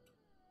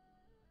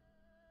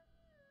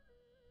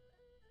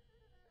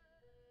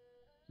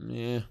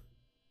 Yeah.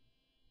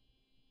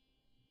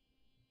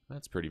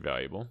 That's pretty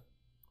valuable.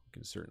 We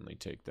can certainly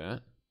take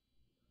that.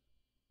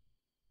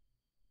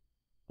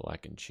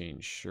 Black and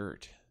chain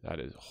shirt. That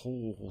is,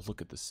 oh,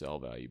 look at the sell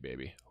value,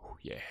 baby. Oh,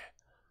 yeah.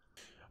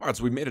 All right,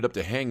 so we made it up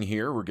to Hang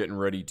here. We're getting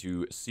ready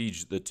to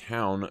siege the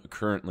town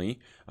currently.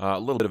 A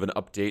little bit of an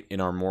update in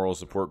our moral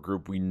support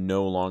group. We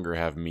no longer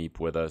have Meep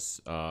with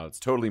us. It's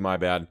totally my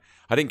bad.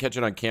 I didn't catch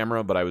it on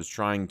camera, but I was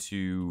trying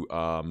to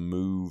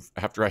move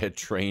after I had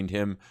trained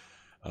him,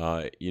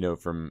 you know,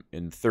 from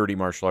in 30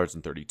 martial arts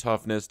and 30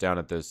 toughness down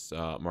at this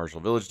martial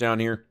village down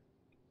here.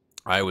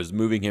 I was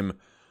moving him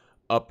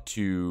up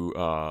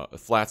to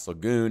Flats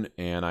Lagoon,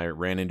 and I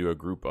ran into a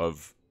group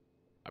of,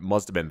 it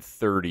must have been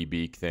 30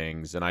 beak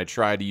things, and I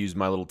tried to use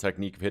my little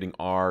technique of hitting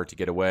R to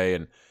get away,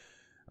 and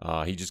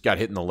he just got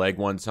hit in the leg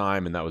one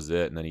time, and that was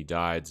it, and then he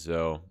died.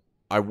 So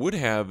I would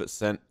have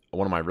sent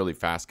one of my really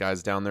fast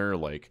guys down there,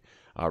 like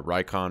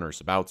Raikon or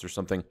Sabouts or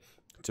something,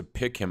 to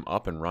pick him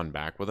up and run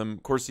back with him.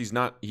 Of course, he's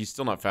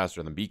still not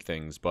faster than Beak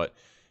Things, but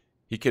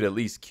he could at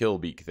least kill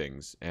Beak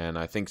Things. And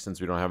I think since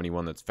we don't have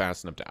anyone that's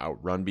fast enough to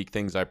outrun Beak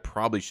Things, I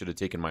probably should have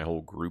taken my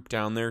whole group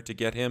down there to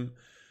get him.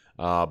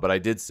 But I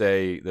did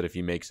say that if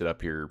he makes it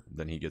up here,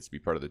 then he gets to be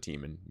part of the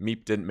team. And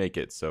Meep didn't make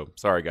it, so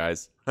sorry,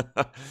 guys.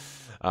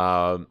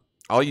 I'll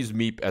use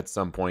Meep at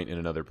some point in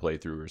another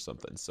playthrough or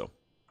something. So,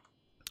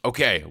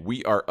 okay,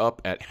 we are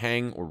up at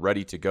Hang. We're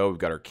ready to go. We've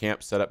got our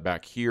camp set up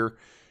back here.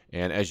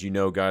 And as you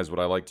know, guys,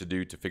 what I like to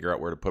do to figure out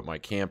where to put my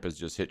camp is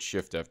just hit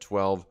Shift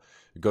F12,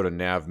 go to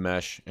Nav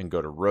Mesh, and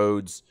go to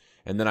Roads.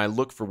 And then I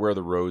look for where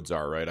the roads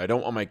are, right? I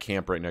don't want my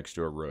camp right next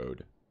to a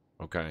road,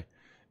 okay?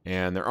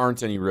 And there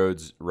aren't any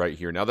roads right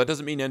here. Now, that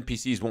doesn't mean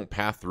NPCs won't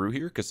path through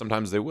here, because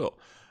sometimes they will.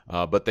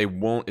 But they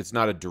won't. It's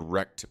not a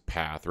direct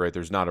path, right?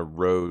 There's not a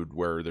road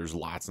where there's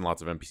lots and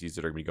lots of NPCs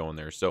that are going to be going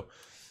there. So,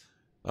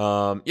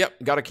 yep,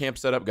 got a camp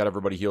set up, got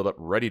everybody healed up,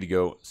 ready to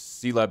go.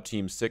 C-Lab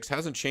Team 6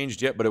 hasn't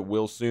changed yet, but it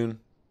will soon.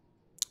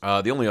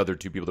 The only other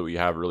two people that we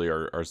have really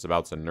are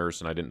Sabouts and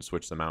Nurse, and I didn't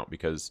switch them out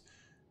because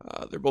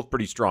they're both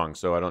pretty strong,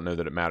 so I don't know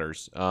that it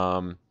matters.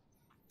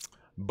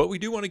 But we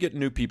do want to get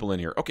new people in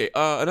here. Okay,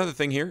 another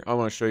thing here I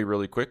want to show you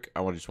really quick.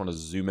 I just want to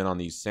zoom in on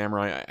these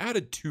samurai. I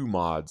added 2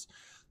 mods.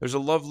 There's a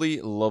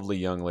lovely, lovely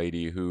young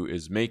lady who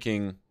is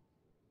making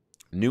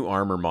new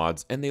armor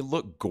mods, and they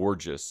look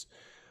gorgeous.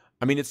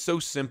 I mean, it's so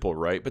simple,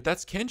 right? But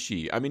that's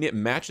Kenshi. I mean, it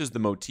matches the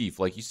motif.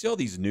 Like, you see all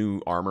these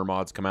new armor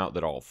mods come out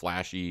that are all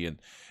flashy and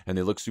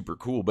they look super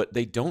cool, but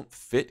they don't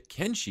fit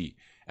Kenshi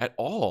at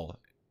all.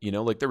 You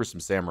know, like there was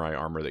some samurai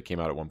armor that came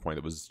out at one point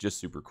that was just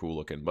super cool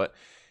looking, but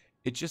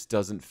it just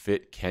doesn't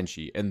fit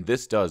Kenshi. And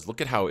this does.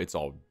 Look at how it's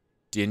all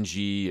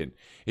dingy, and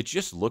it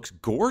just looks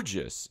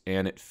gorgeous,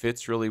 and it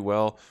fits really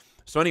well.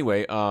 So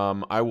anyway,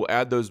 I will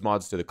add those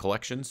mods to the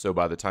collection. So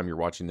by the time you're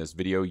watching this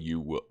video,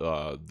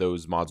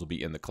 those mods will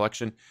be in the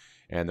collection.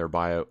 And they're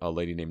by a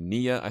lady named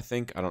Nia, I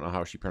think. I don't know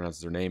how she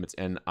pronounces her name. It's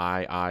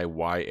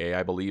Niiya,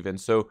 I believe. And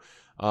so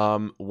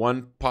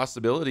one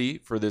possibility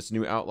for this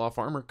new Outlaw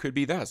Farmer could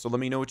be that. So let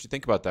me know what you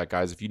think about that,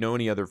 guys. If you know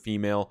any other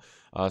female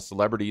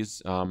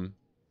celebrities,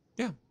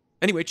 yeah.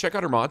 Anyway, check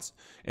out her mods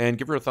and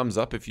give her a thumbs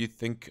up if you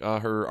think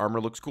her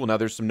armor looks cool. Now,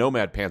 there's some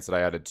Nomad pants that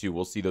I added too.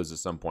 We'll see those at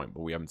some point,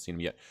 but we haven't seen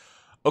them yet.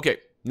 Okay,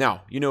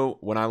 now, you know,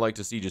 when I like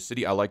to siege a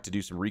city, I like to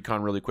do some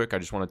recon really quick. I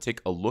just want to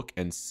take a look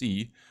and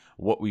see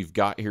what we've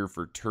got here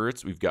for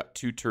turrets. We've got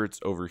 2 turrets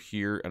over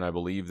here, and I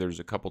believe there's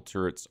a couple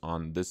turrets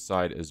on this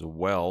side as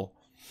well.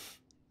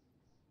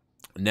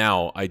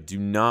 Now, I do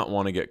not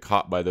want to get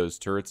caught by those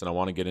turrets, and I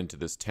want to get into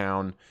this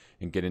town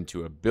and get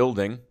into a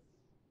building.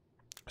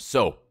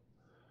 So,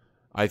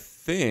 I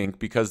think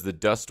because the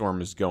dust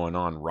storm is going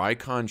on,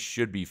 Raikon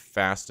should be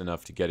fast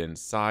enough to get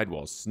inside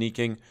while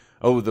sneaking.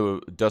 Oh,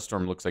 the dust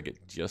storm looks like it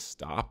just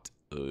stopped.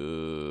 I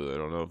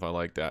don't know if I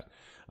like that.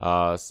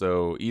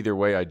 So either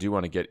way, I do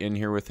want to get in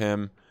here with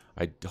him.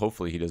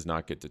 Hopefully he does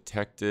not get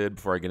detected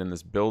before I get in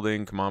this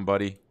building. Come on,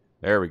 buddy.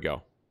 There we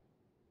go.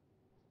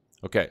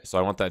 Okay, so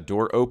I want that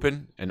door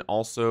open, and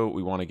also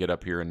we want to get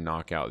up here and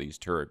knock out these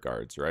turret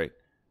guards, right?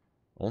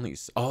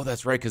 Oh,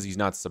 that's right, because he's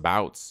not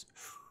Sabouts.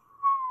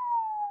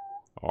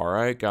 All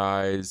right,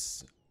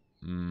 guys.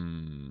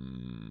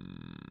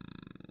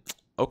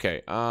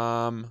 Okay.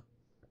 Oh,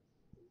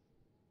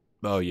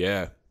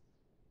 yeah.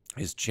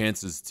 His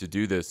chances to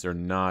do this are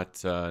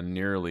not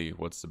nearly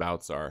what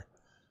Sabouts are.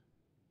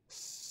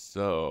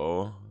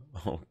 So,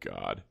 oh,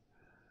 God.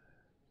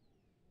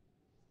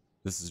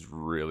 This is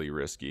really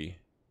risky.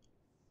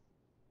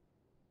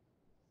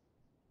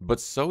 But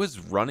so is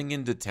running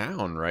into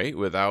town, right?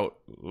 Without...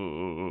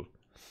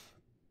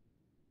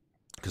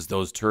 because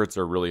those turrets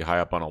are really high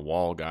up on a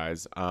wall,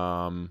 guys.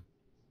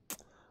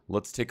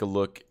 Let's take a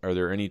look. Are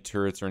there any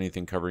turrets or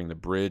anything covering the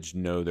bridge?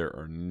 No, there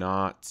are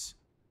not.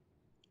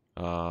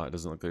 It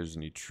doesn't look like there's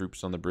any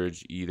troops on the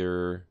bridge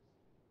either.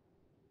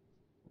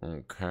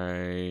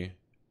 Okay.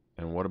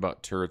 And what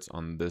about turrets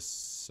on this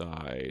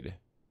side?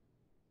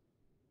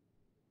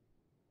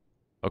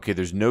 Okay,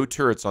 there's no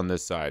turrets on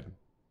this side.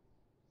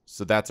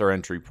 So that's our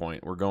entry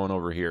point. We're going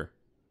over here.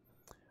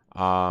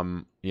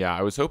 Yeah,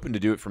 I was hoping to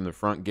do it from the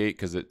front gate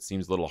because it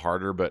seems a little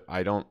harder, but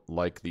I don't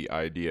like the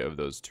idea of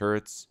those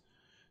turrets.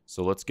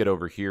 So let's get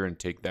over here and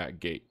take that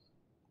gate.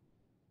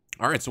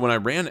 All right, so when I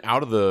ran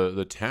out of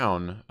the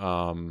town,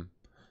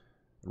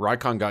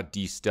 Raikon got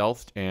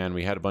de-stealthed, and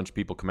we had a bunch of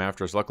people come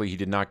after us. Luckily, he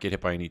did not get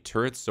hit by any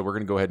turrets, so we're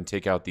going to go ahead and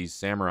take out these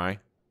samurai.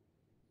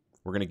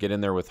 We're going to get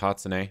in there with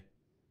Hatsune.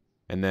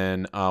 And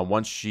then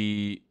once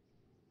she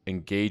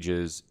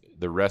engages,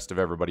 the rest of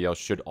everybody else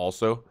should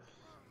also...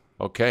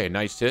 Okay,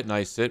 nice hit,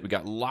 nice hit. We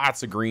got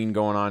lots of green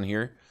going on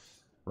here.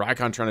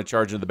 Raikon trying to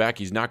charge into the back.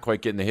 He's not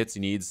quite getting the hits he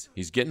needs.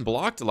 He's getting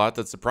blocked a lot.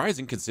 That's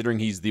surprising considering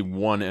he's the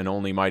one and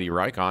only mighty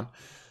Raikon.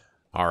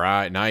 All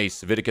right,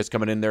 nice. Viticus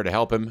coming in there to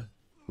help him.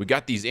 We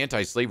got these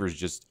anti-slavers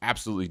just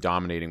absolutely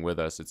dominating with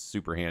us. It's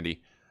super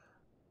handy.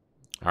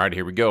 All right,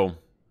 here we go.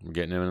 We're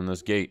getting in on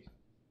this gate.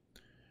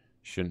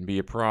 Shouldn't be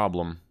a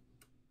problem.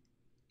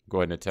 Go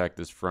ahead and attack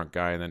this front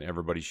guy, and then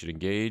everybody should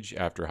engage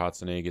after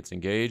Hatsune gets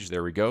engaged.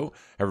 There we go.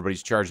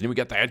 Everybody's charging. We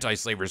got the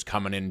anti-slavers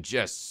coming in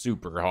just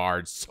super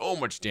hard. So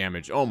much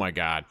damage. Oh, my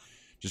God.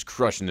 Just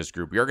crushing this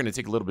group. We are going to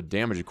take a little bit of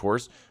damage, of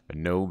course, but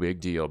no big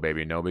deal,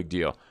 baby. No big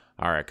deal.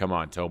 All right, come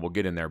on, Tobo.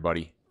 Get in there,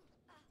 buddy.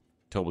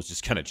 Tobo's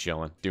just kind of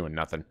chilling, doing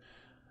nothing.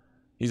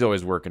 He's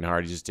always working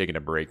hard. He's just taking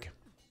a break.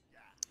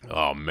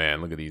 Oh,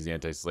 man, look at these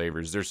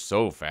anti-slavers. They're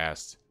so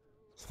fast.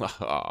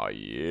 Oh,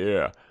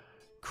 yeah.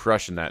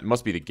 Crushing that. It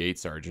must be the gate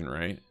sergeant,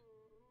 right?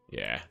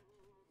 Yeah.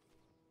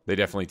 They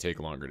definitely take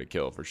longer to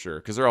kill, for sure,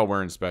 because they're all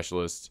wearing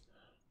specialists.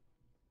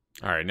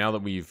 All right, now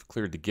that we've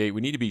cleared the gate,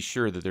 we need to be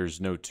sure that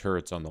there's no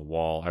turrets on the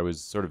wall. I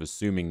was sort of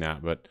assuming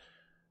that, but...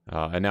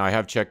 and now I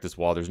have checked this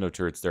wall. There's no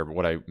turrets there, but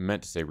what I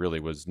meant to say really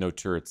was no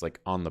turrets,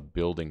 like, on the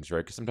buildings, right?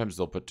 Because sometimes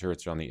they'll put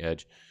turrets around the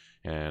edge,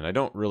 and I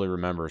don't really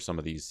remember some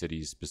of these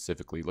cities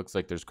specifically. Looks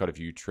like there's quite a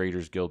few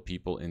Traders Guild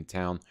people in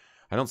town.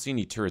 I don't see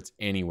any turrets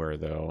anywhere,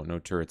 though. No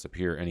turrets up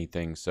here,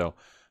 anything. So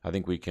I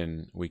think we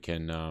can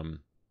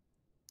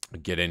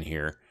get in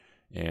here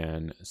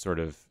and sort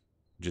of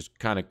just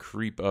kind of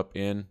creep up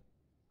in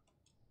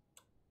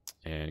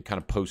and kind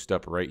of post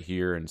up right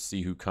here and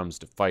see who comes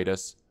to fight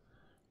us.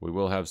 We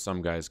will have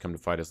some guys come to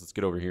fight us. Let's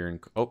get over here and...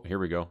 Oh, here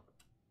we go.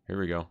 Here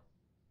we go.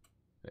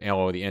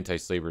 Oh, the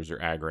anti-slavers are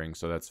aggroing,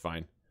 so that's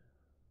fine.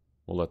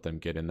 We'll let them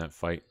get in that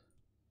fight.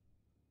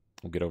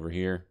 We'll get over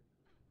here.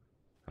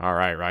 All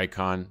right,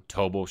 Raikon,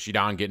 Tobo,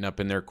 Shidan getting up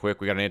in there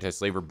quick. We got an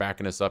anti-slaver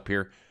backing us up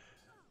here.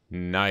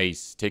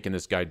 Nice. Taking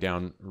this guy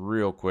down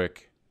real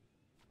quick.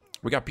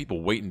 We got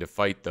people waiting to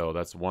fight, though.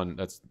 That's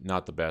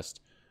not the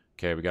best.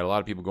 Okay, we got a lot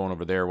of people going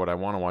over there. What I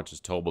want to watch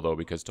is Tobo, though,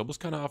 because Tobo's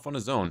kind of off on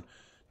his own.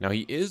 Now,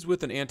 he is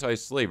with an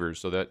anti-slaver,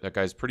 so that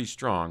guy's pretty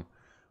strong.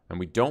 And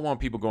we don't want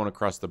people going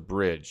across the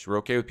bridge. We're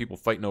okay with people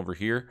fighting over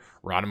here.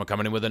 Rodema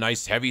coming in with a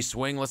nice heavy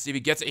swing. Let's see if he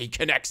gets it. He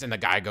connects, and the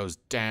guy goes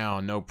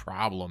down. No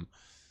problem.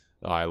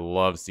 Oh, I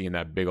love seeing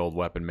that big old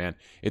weapon, man.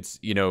 It's,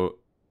 you know,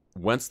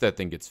 once that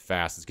thing gets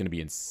fast, it's going to be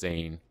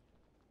insane.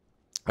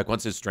 Like,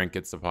 once his strength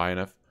gets up high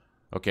enough.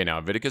 Okay, now,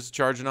 Viticus is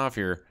charging off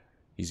here.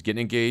 He's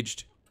getting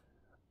engaged.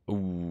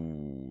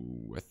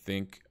 Ooh, I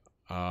think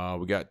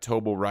we got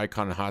Tobo,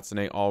 Raikon, and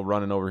Hatsune all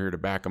running over here to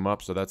back him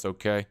up, so that's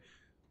okay.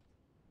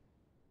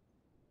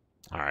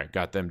 All right,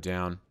 got them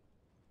down.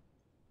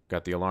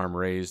 Got the alarm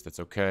raised. That's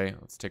okay.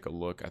 Let's take a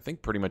look. I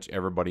think pretty much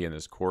everybody in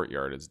this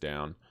courtyard is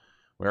down.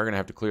 We are going to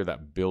have to clear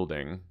that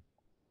building.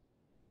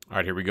 All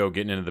right, here we go.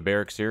 Getting into the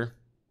barracks here.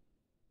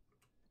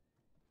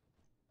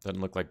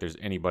 Doesn't look like there's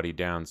anybody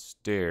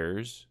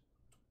downstairs.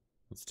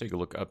 Let's take a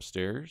look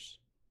upstairs.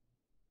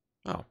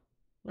 Oh,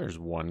 there's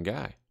one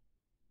guy.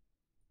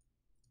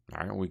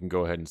 All right, we can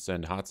go ahead and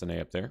send Hatsune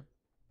up there.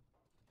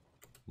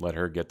 Let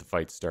her get the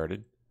fight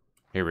started.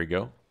 Here we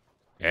go.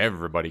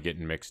 Everybody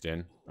getting mixed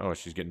in. Oh,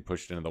 she's getting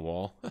pushed into the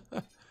wall.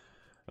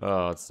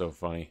 Oh, it's so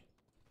funny.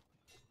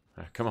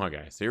 Come on,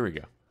 guys. Here we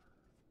go.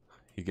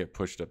 You get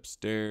pushed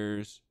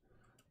upstairs.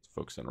 Let's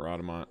focus on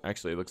Rodemont.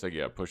 Actually, it looks like he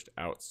got pushed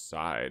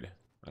outside.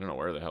 I don't know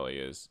where the hell he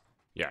is.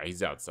 Yeah,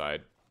 he's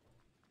outside.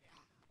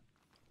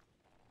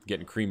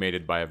 Getting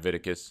cremated by a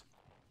Viticus.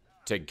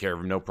 Taking care of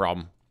him, no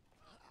problem.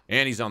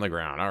 And he's on the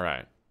ground. All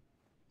right.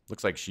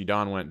 Looks like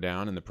Shidan went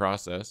down in the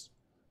process.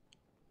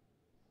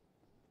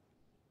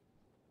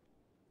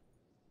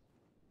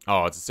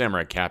 Oh, it's a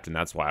samurai captain.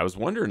 That's why. I was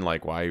wondering,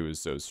 like, why he was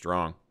so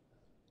strong.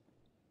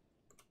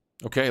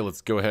 Okay, let's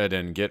go ahead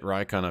and get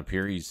Raikon up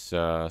here. He's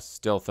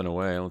stealthing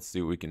away. Let's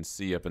see what we can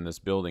see up in this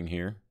building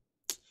here.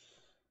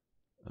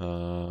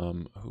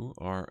 Who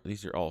are...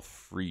 These are all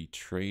free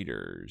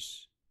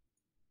traders.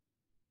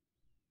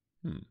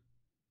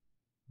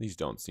 These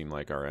don't seem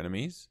like our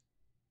enemies.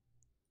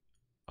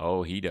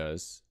 Oh, he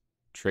does.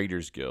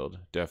 Traders Guild.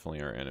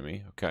 Definitely our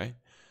enemy. Okay.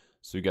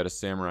 So we got a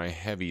samurai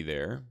heavy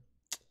there.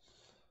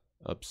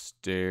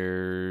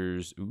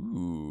 Upstairs.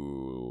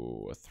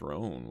 Ooh, a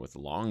throne with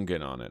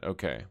Longan on it.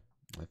 Okay.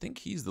 I think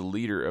he's the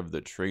leader of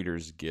the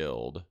Traders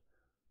Guild.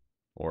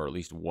 Or at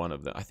least one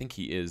of them. I think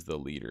he is the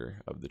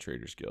leader of the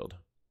Traders Guild.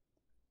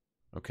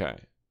 Okay.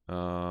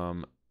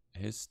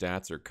 His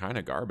stats are kind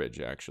of garbage,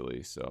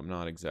 actually. So I'm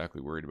not exactly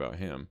worried about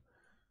him.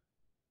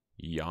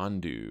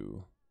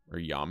 Yondu. Or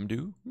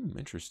Yamdu?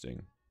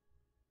 Interesting.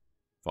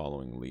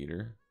 Following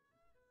leader.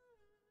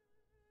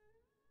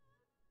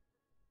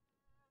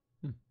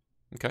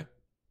 Okay.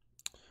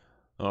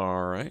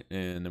 All right.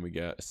 And then we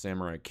got a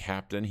samurai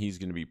captain. He's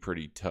going to be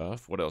pretty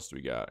tough. What else do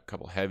we got? A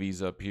couple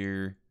heavies up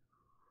here.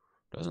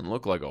 Doesn't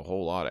look like a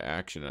whole lot of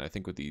action. And I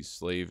think with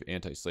these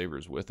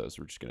anti-slavers with us,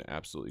 we're just going to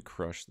absolutely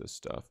crush this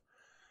stuff.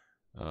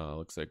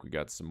 Looks like we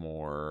got some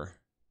more.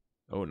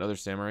 Oh, another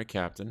samurai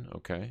captain.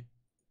 Okay.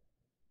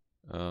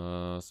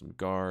 Some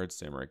guards,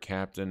 samurai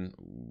captain.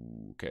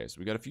 Ooh, okay, so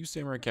we got a few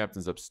samurai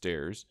captains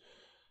upstairs.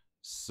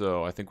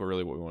 So I think what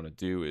we want to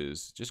do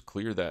is just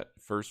clear that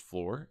first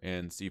floor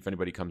and see if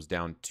anybody comes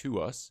down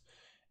to us.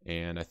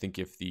 And I think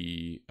if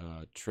the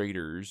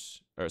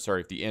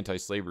if the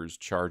anti-slavers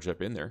charge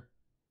up in there,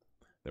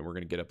 then we're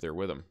going to get up there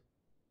with them.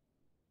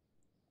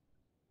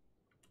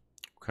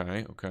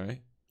 Okay,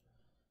 okay.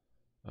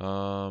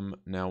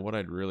 Now what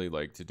I'd really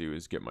like to do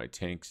is get my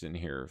tanks in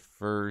here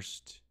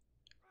first.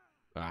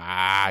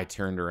 Ah, I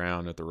turned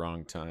around at the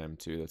wrong time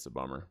too. That's a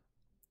bummer.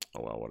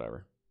 Oh well,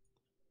 whatever.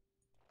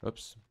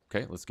 Oops.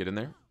 Okay, let's get in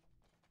there.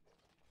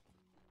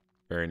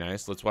 Very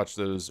nice. Let's watch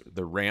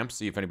the ramps,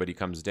 see if anybody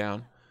comes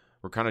down.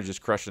 We're kind of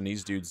just crushing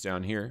these dudes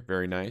down here.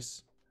 Very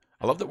nice.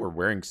 I love that we're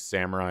wearing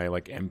samurai,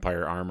 like,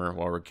 Empire armor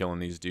while we're killing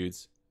these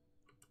dudes.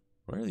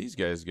 Where are these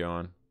guys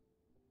going?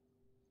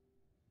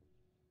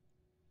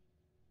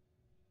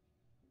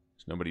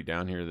 There's nobody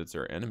down here that's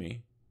our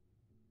enemy.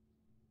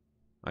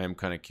 I am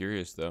kind of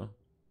curious, though.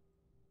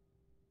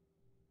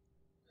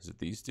 Is it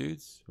these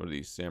dudes? What are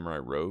these, samurai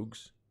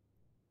rogues?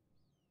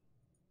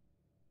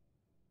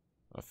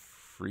 A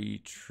free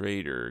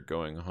trader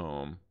going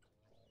home.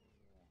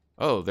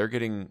 Oh, they're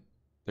getting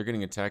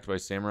attacked by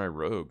samurai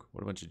rogue.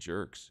 What a bunch of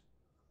jerks.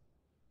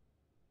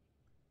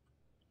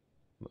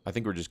 I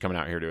think we're just coming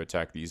out here to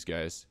attack these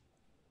guys.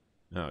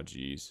 Oh,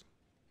 jeez.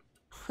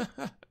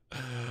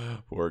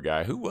 Poor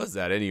guy. Who was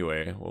that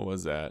anyway? What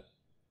was that?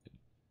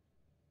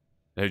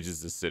 They're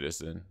just a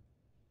citizen.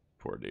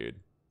 Poor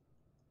dude.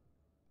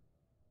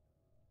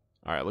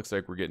 All right, looks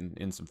like we're getting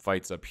in some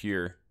fights up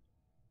here.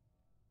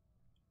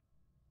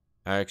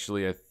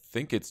 Actually, I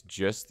think it's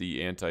just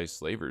the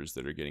anti-slavers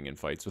that are getting in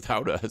fights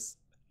without us.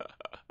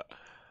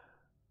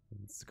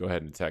 Let's go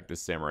ahead and attack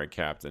this samurai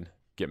captain.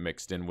 Get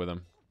mixed in with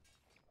him.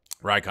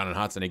 Raikon and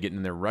Hatsune getting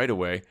in there right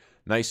away.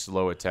 Nice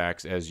slow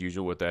attacks as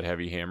usual with that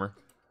heavy hammer.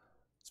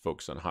 Let's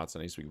focus on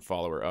Hatsune so we can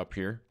follow her up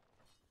here.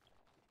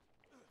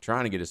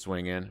 Trying to get a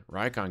swing in.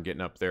 Raikon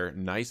getting up there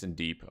nice and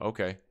deep.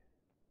 Okay.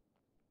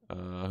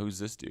 Who's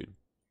this dude?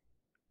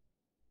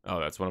 Oh,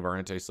 that's one of our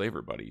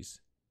anti-slaver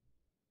buddies.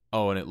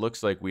 Oh, and it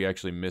looks like we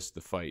actually missed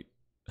the fight.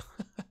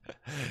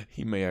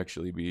 He may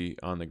actually be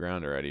on the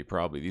ground already.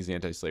 Probably. These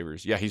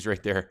anti-slavers. Yeah, he's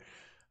right there.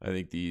 I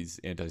think these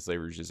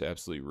anti-slavers just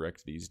absolutely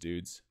wrecked these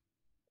dudes.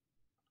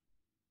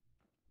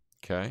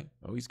 Okay.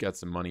 Oh, he's got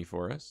some money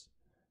for us.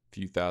 A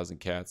few thousand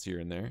cats here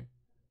and there.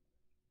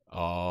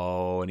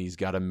 Oh, and he's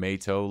got a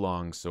Meito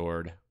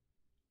longsword.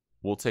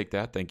 We'll take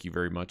that. Thank you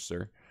very much,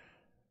 sir.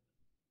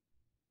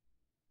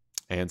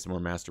 And some more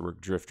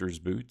Masterwork Drifter's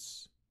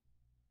boots.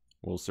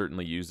 We'll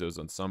certainly use those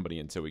on somebody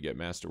until we get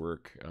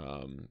Masterwork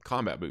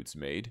combat boots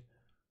made.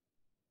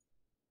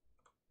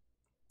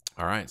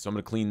 All right, so I'm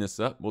going to clean this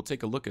up. We'll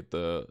take a look at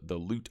the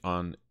loot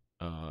on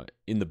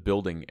in the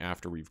building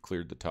after we've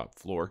cleared the top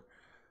floor.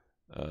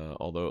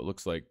 Although it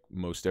looks like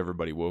most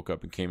everybody woke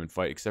up and came and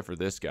fight, except for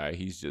this guy.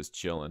 He's just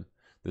chilling.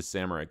 This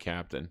samurai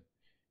captain.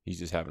 He's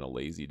just having a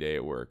lazy day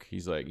at work.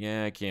 He's like,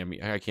 yeah, I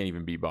can't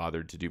even be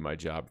bothered to do my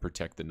job,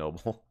 protect the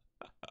noble.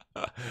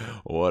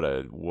 What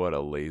a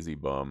lazy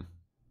bum.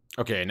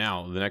 Okay,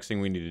 now the next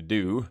thing we need to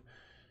do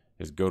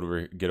is get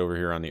over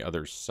here on the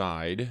other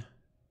side,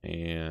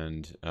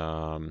 and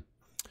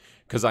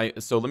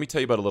so let me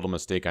tell you about a little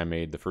mistake I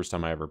made the first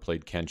time I ever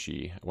played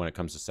Kenshi when it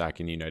comes to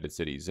sacking the United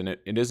Cities, and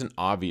it isn't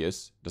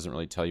obvious, doesn't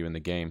really tell you in the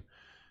game,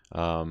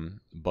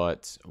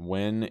 but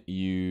when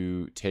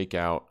you take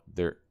out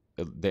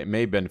it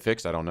may have been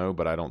fixed, I don't know,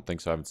 but I don't think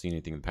so. I haven't seen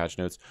anything in the patch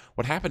notes.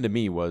 What happened to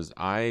me was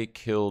I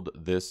killed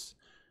this,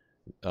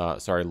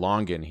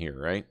 Longin here,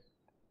 right?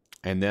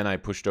 And then I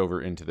pushed over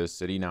into this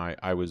city. Now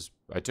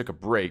I took a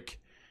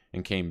break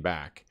and came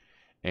back.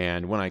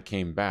 And when I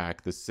came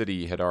back, the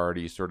city had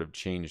already sort of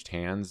changed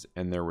hands,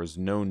 and there was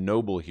no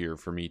noble here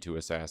for me to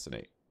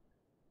assassinate.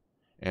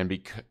 And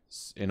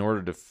because in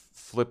order to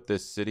flip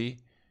this city,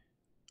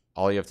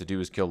 all you have to do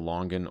is kill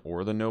Longin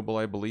or the noble,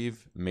 I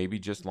believe. Maybe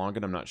just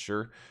Longin, I'm not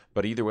sure.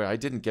 But either way, I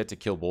didn't get to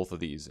kill both of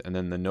these. And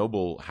then the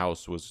noble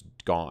house was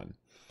gone.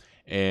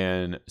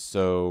 And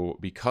so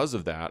because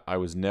of that, I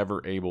was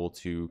never able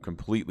to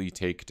completely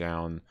take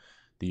down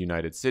the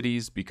United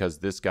Cities because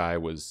this guy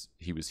was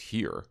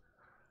here.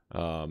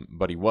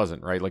 But he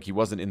wasn't, right? Like, he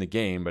wasn't in the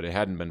game, but it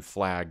hadn't been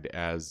flagged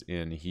as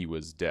in he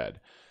was dead.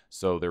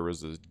 So there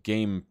was a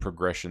game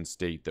progression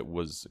state that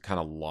was kind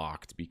of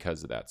locked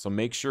because of that. So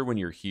make sure when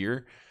you're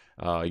here,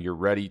 you're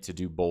ready to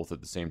do both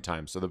at the same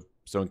time.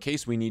 So in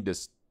case we need to,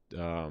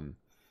 the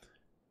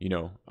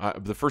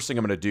first thing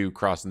I'm going to do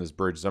crossing this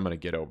bridge is I'm going to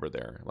get over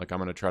there. Like, I'm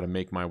going to try to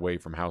make my way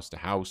from house to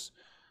house.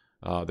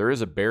 There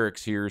is a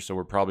barracks here, so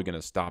we're probably going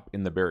to stop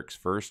in the barracks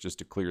first just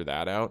to clear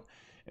that out.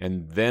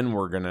 And then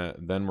we're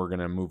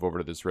gonna move over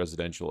to this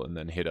residential and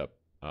then hit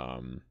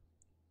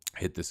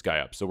this guy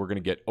up. So we're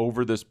gonna get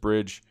over this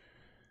bridge,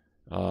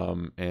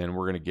 and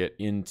we're gonna get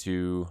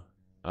into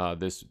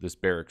this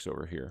barracks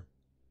over here.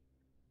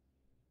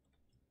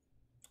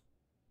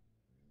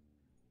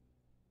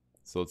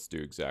 So let's do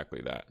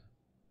exactly that.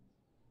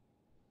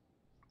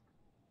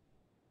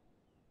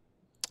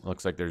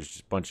 Looks like there's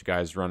just a bunch of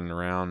guys running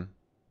around.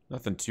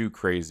 Nothing too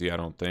crazy, I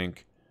don't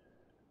think.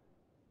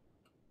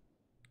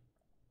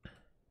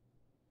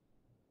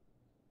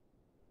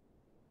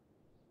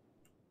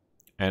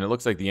 And it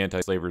looks like the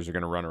anti-slavers are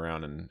going to run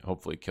around and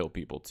hopefully kill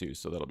people too,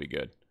 so that'll be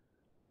good.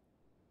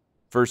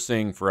 First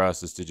thing for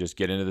us is to just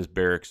get into this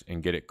barracks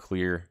and get it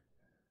clear.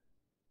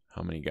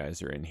 How many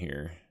guys are in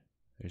here?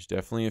 There's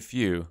definitely a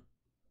few.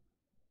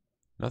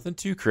 Nothing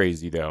too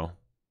crazy, though.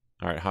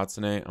 All right,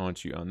 Hatsune, I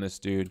want you on this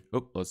dude.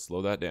 Oh, let's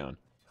slow that down.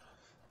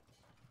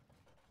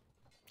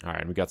 All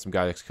right, we got some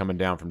guys coming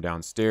down from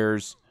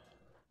downstairs.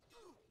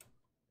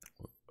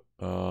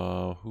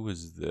 Who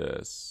is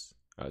this?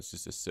 It's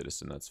just a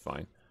citizen. That's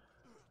fine.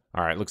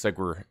 All right, looks like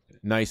we're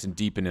nice and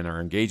deep in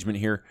our engagement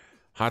here.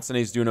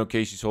 Hatsune's doing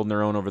okay. She's holding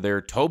her own over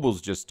there.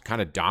 Tobu's just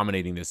kind of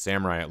dominating this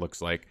samurai, it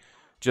looks like.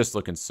 Just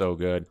looking so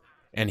good.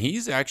 And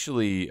he's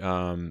actually,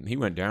 he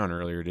went down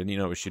earlier, didn't he?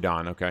 No, it was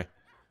Shidan. Okay.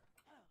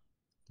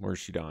 Where's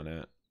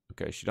Shidan at?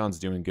 Okay, Shidan's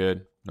doing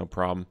good. No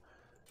problem.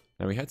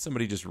 Now, we had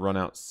somebody just run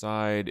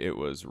outside. It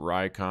was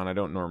Raikon. I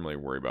don't normally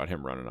worry about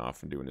him running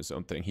off and doing his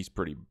own thing. He's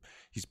pretty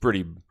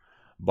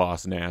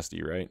boss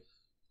nasty, right?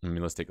 I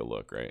mean, let's take a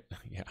look, right?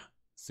 Yeah,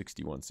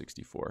 61,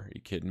 64. Are you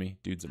kidding me?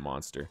 Dude's a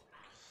monster.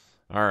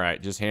 All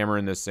right, just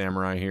hammering this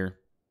samurai here.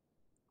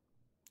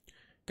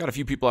 Got a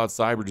few people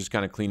outside. We're just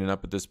kind of cleaning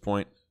up at this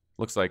point.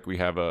 Looks like we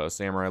have a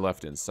samurai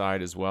left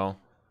inside as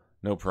well.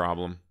 No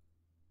problem.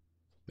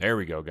 There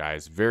we go,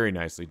 guys. Very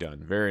nicely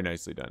done. Very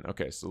nicely done.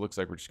 Okay, so it looks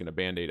like we're just going to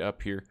band-aid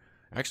up here.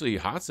 Actually,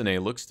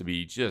 Hatsune looks to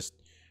be just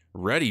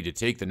ready to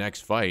take the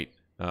next fight.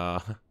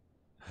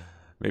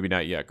 Maybe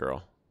not yet,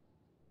 girl.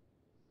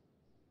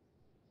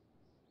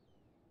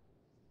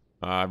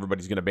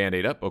 Everybody's going to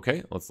band-aid up.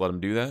 Okay, let's let them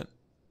do that.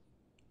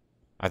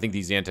 I think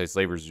these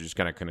anti-slavers are just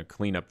kind of going to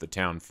clean up the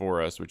town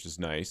for us, which is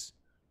nice.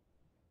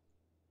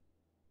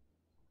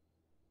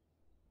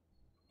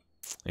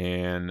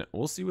 And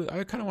we'll see what...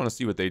 I kind of want to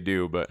see what they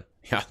do, but...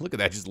 Yeah, look at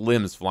that. Just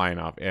limbs flying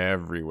off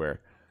everywhere.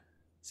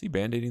 Is he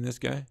band-aiding this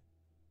guy?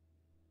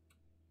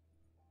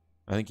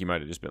 I think he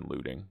might have just been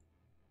looting.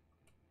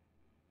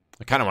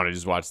 I kind of want to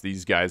just watch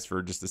these guys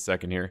for just a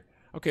second here.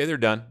 Okay, they're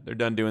done. They're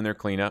done doing their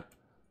cleanup.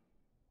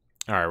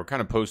 All right, we're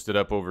kind of posted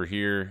up over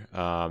here.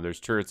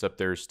 There's turrets up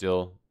there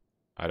still.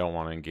 I don't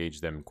want to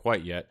engage them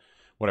quite yet.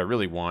 What I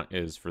really want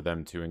is for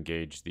them to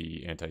engage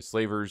the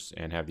anti-slavers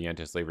and have the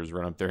anti-slavers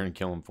run up there and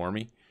kill them for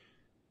me.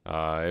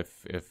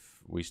 If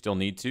we still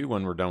need to,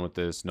 when we're done with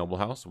this noble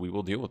house, we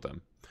will deal with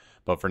them.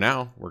 But for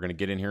now, we're going to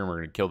get in here and we're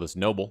going to kill this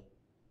noble.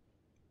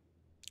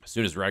 As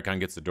soon as Raikon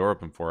gets the door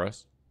open for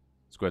us,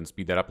 let's go ahead and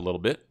speed that up a little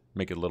bit.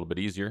 Make it a little bit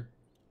easier.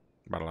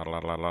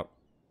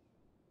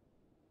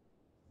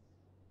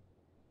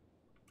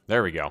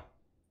 There we go. All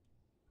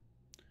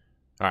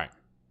right.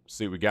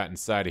 See what we got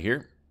inside of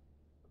here.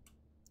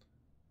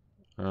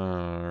 All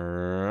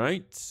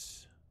right.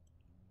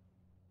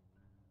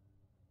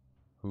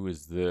 Who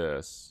is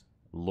this?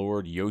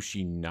 Lord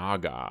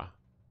Yoshinaga.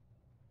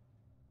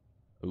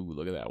 Ooh,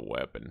 look at that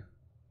weapon.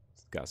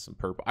 It's got some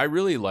purple. I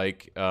really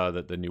like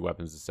that the new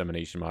weapons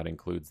dissemination mod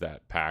includes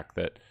that pack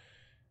that,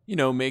 you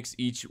know, makes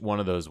each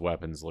one of those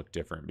weapons look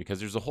different, because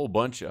there's a whole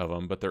bunch of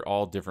them, but they're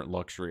all different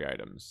luxury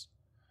items.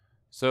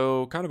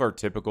 So kind of our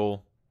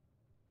typical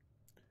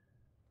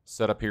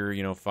setup here,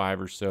 you know,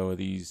 5 or so of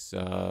these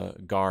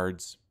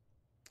guards.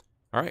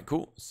 All right,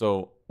 cool.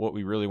 So what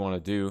we really want to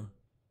do,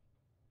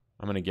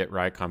 I'm going to get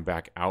Raikon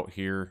back out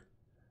here.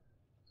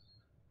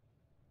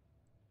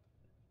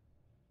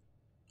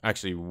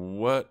 Actually,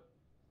 what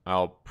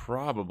I'll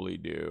probably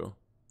do,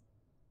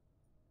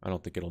 I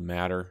don't think it'll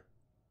matter.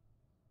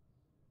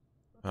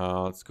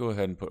 Let's go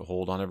ahead and put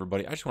hold on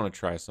everybody. I just want to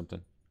try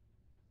something.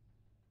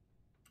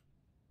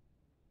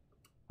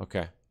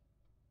 Okay.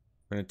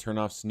 We're going to turn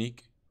off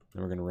sneak,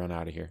 and we're going to run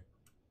out of here.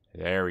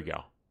 There we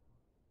go.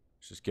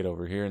 Let's just get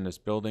over here in this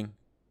building.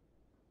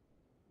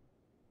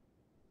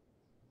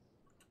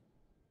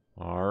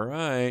 All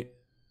right.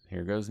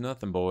 Here goes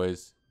nothing,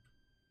 boys.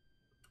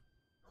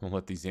 We'll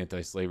let these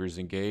anti-slavers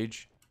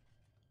engage.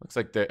 Looks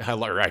like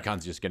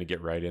Raikon's just going to get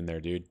right in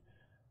there, dude.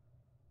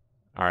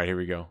 All right, here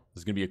we go.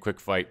 This is going to be a quick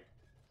fight.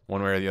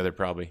 One way or the other,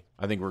 probably.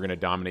 I think we're going to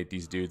dominate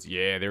these dudes.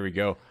 Yeah, there we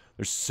go.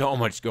 There's so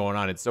much going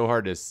on. It's so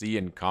hard to see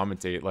and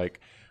commentate. Like,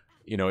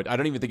 you know, I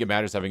don't even think it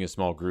matters having a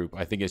small group.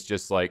 I think it's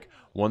just like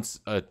once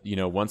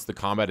the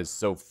combat is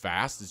so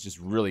fast, it's just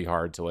really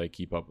hard to like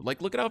keep up.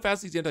 Like, look at how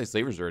fast these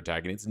anti-slavers are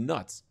attacking. It's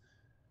nuts.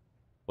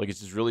 Like, it's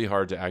just really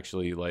hard to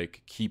actually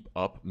like keep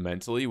up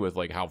mentally with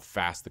like how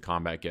fast the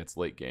combat gets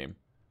late game.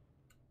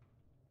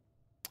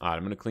 All right,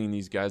 I'm gonna clean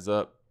these guys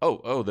up.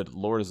 Oh, the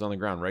Lord is on the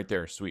ground right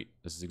there. Sweet.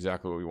 This is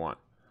exactly what we want.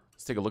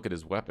 Let's take a look at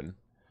his weapon.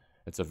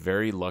 It's a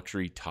very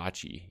luxury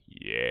Tachi.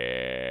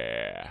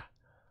 Yeah.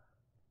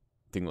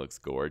 Thing looks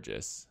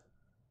gorgeous.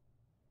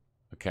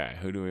 Okay,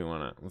 who do we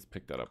want to... Let's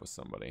pick that up with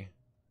somebody.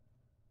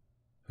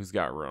 Who's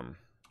got room?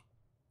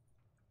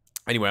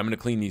 Anyway, I'm going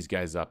to clean these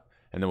guys up,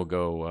 and then we'll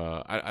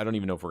go... I don't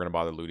even know if we're going to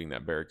bother looting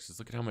that barracks. Just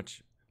look at how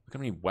much... Look how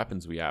many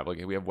weapons we have.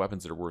 Like, we have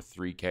weapons that are worth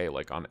 3K,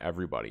 like, on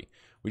everybody.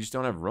 We just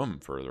don't have room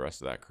for the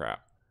rest of that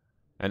crap.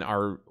 And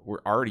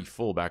we're already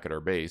full back at our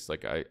base.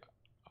 Like, I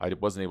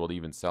wasn't able to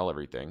even sell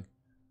everything.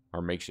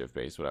 Our makeshift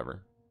base,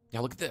 whatever. Yeah,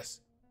 look at this.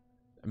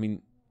 I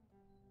mean,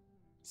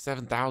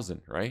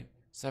 7,000, right?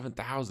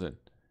 7,000.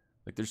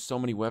 Like, there's so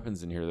many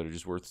weapons in here that are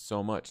just worth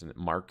so much. And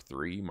Mark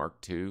III, Mark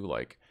II,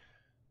 like,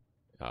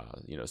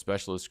 you know,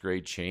 specialist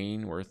grade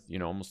chain worth, you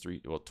know, almost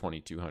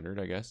 2,200,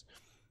 I guess.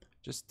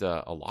 Just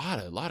a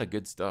lot of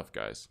good stuff,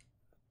 guys.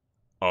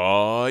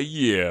 Oh,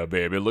 yeah,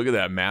 baby. Look at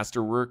that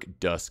masterwork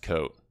dust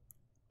coat.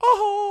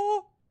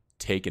 Oh,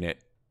 taking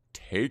it.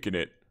 Taking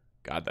it.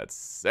 God, that's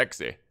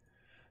sexy.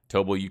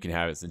 Tobo, you can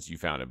have it since you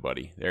found it,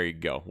 buddy. There you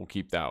go. We'll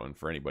keep that one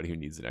for anybody who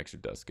needs an extra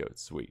dust coat.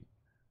 Sweet.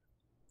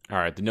 All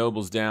right, the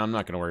noble's down. I'm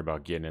not going to worry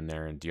about getting in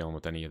there and dealing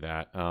with any of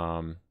that.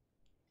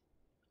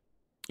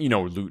 You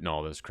know, looting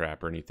all this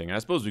crap or anything. I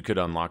suppose we could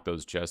unlock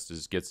those chests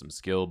to get some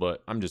skill,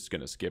 but I'm just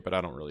going to skip it.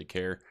 I don't really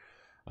care.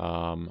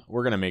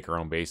 We're going to make our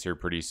own base here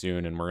pretty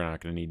soon, and we're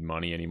not going to need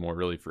money anymore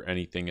really for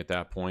anything at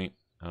that point.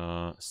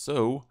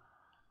 So,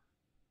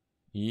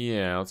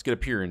 yeah, let's get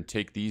up here and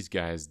take these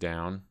guys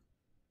down.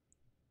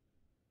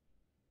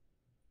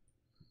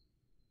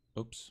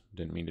 Oops,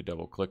 didn't mean to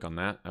double click on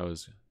that. All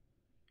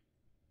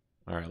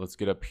right, let's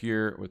get up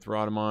here with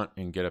Rodamont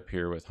and get up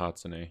here with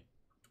Hatsune.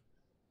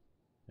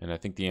 And I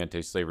think the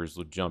anti-slavers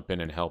will jump in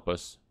and help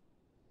us.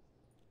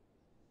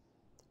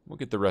 We'll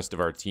get the rest of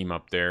our team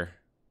up there.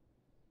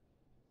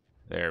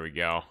 There we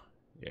go.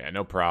 Yeah,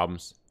 no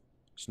problems.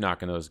 Just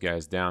knocking those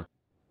guys down.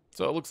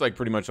 So it looks like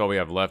pretty much all we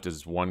have left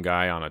is one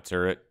guy on a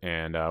turret,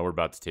 and we're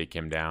about to take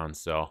him down.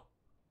 So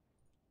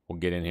we'll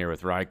get in here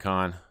with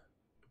Raikon.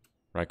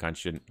 Raikon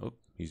shouldn't... Oh,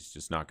 he's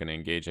just not going to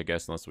engage, I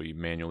guess, unless we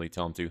manually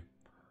tell him to.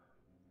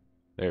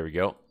 There we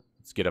go.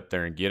 Let's get up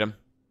there and get him.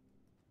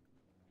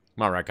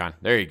 Come on, Raikon.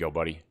 There you go,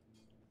 buddy.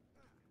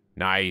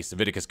 Nice.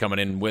 Viticus coming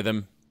in with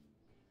him.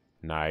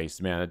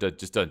 Nice. Man, it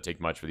just doesn't take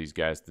much for these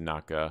guys to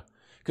knock...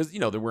 Because,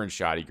 you know, they're wearing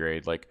shoddy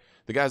grade. Like,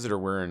 the guys that are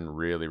wearing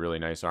really, really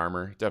nice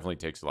armor, it definitely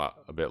takes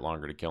a bit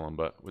longer to kill them.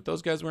 But with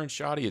those guys wearing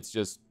shoddy, it's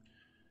just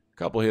a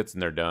couple hits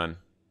and they're done.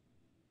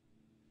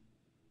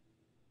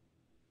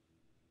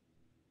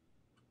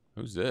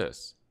 Who's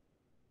this?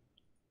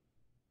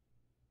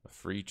 A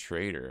free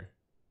trader.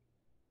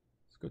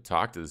 Let's go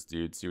talk to this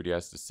dude, see what he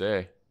has to say.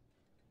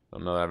 I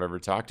don't know that I've ever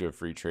talked to a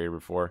free trader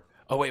before.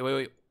 Oh,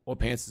 wait. What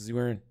pants is he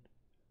wearing?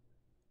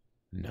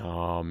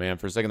 No, man.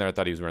 For a second there, I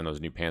thought he was wearing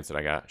those new pants that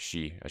I got.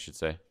 I should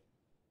say.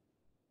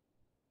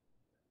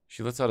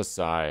 She lets out a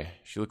sigh.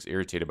 She looks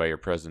irritated by your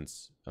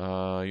presence.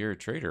 You're a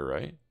trader,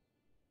 right?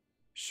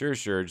 Sure.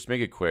 Just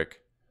make it quick.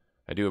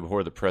 I do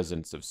abhor the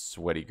presence of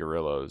sweaty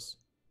gorillas.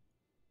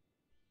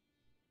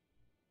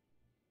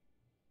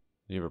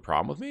 Do you have a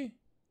problem with me?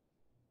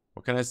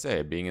 What can I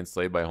say? Being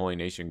enslaved by Holy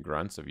Nation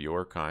grunts of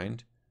your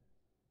kind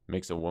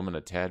makes a woman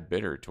a tad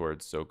bitter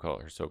towards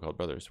her so-called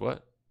brothers.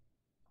 What?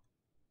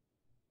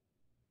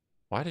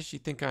 Why does she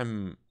think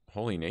I'm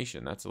Holy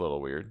Nation? That's a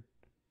little weird.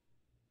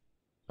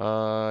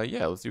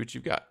 Yeah, let's see what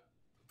you've got.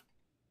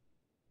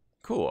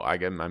 Cool. I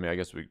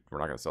guess we're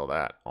not gonna sell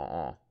that.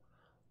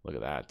 Look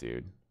at that,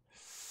 dude.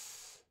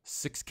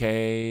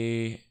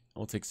 6K.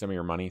 We'll take some of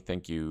your money.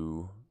 Thank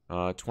you.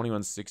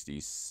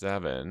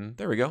 2167.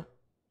 There we go.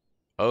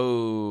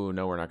 Oh,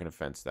 no, we're not gonna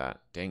fence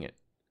that. Dang it.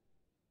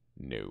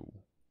 No.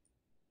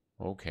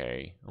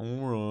 Okay.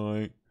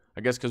 Alright.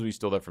 I guess because we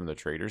stole that from the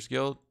Traders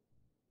Guild.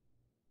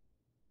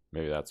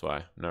 Maybe that's why.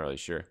 I'm not really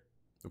sure.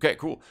 Okay,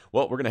 cool.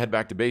 Well, we're going to head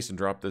back to base and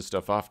drop this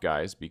stuff off,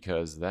 guys,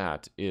 because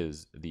that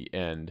is the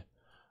end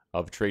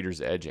of Trader's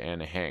Edge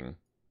and Hang.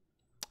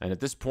 And at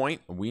this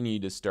point, we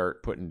need to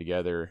start putting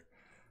together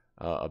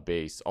a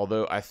base.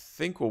 Although, I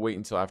think we'll wait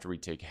until after we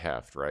take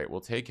Heft, right?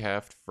 We'll take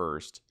Heft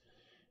first,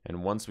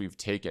 and once we've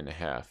taken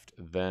Heft,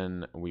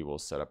 then we will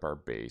set up our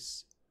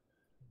base.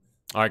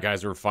 All right,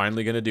 guys, we're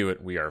finally going to do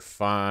it. We are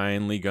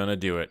finally going to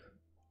do it.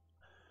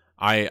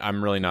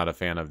 I'm really not a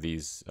fan of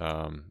these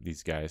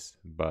guys,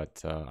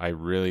 but I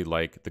really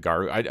like the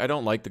Garu. I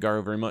don't like the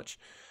Garu very much.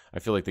 I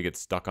feel like they get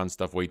stuck on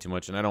stuff way too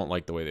much, and I don't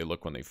like the way they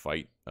look when they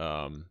fight.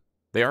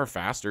 They are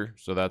faster,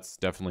 so that's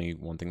definitely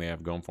one thing they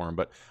have going for them,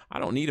 but I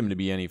don't need them to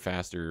be any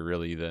faster,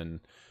 really, than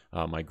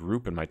my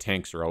group, and my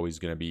tanks are always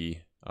going to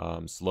be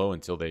slow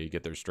until they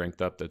get their strength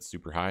up. That's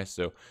super high,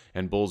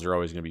 and bulls are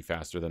always going to be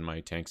faster than my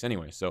tanks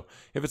anyway. So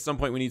if at some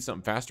point we need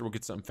something faster, we'll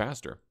get something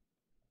faster.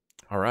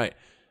 All right.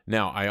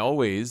 Now, I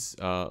always,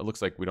 it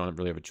looks like we don't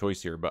really have a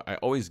choice here, but I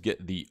always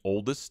get the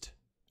oldest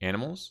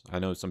animals. I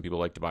know some people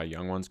like to buy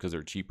young ones because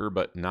they're cheaper,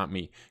 but not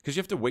me. Because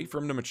you have to wait for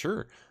them to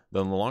mature.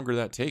 The longer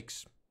that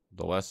takes,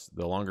 the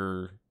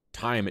longer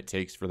time it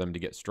takes for them to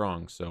get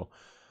strong. So,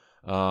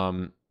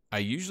 I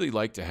usually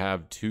like to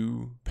have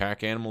 2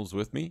 pack animals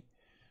with me,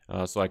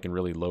 so I can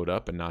really load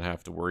up and not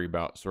have to worry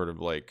about sort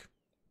of like,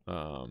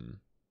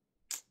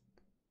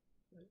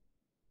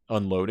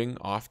 unloading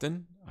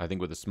often. I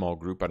think with a small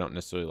group, I don't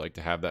necessarily like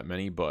to have that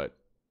many, but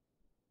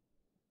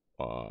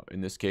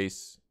in this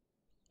case,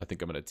 I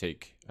think I'm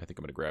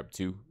gonna grab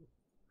 2.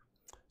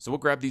 So we'll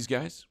grab these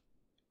guys.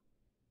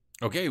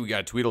 Okay, we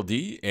got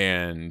Tweedledee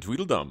and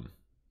Tweedledum.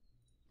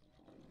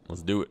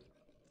 Let's do it.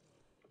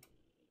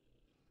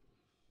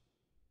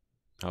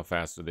 How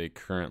fast are they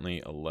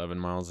currently? 11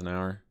 miles an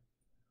hour.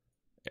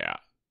 Yeah,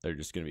 they're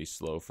just gonna be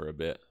slow for a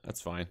bit.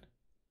 That's fine.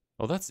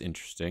 Oh, that's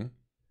interesting.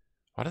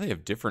 Why do they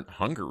have different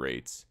hunger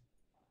rates?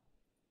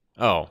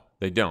 Oh,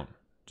 they don't.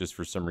 Just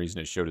for some reason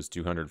it showed us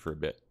 200 for a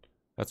bit.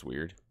 That's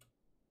weird.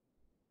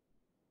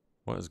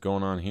 What is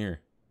going on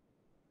here?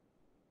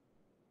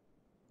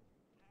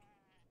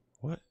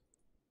 What?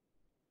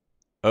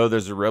 Oh,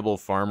 there's a rebel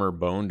farmer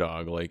bone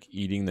dog, like,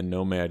 eating the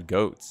nomad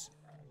goats.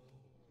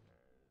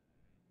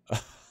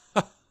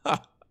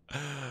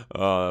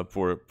 Oh,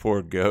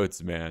 poor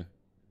goats, man.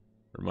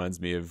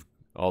 Reminds me of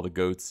all the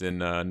goats in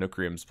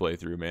Nookrium's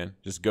playthrough, man.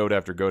 Just goat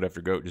after goat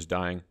after goat, just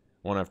dying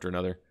one after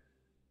another.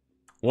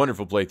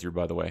 Wonderful playthrough,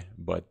 by the way,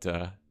 but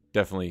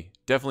definitely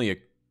a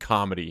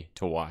comedy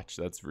to watch,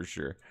 that's for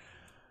sure.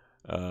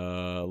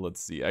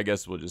 Let's see. I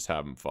guess we'll just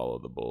have them follow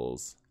the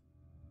bulls.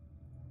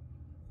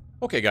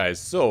 Okay, guys,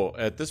 so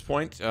at this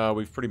point,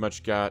 we've pretty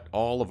much got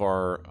all of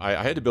our...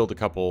 I had to build a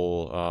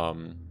couple,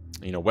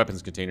 you know,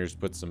 weapons containers to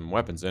put some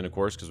weapons in, of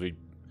course, because we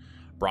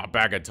brought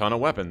back a ton of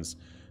weapons.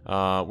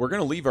 We're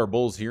going to leave our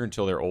bulls here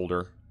until they're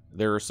older.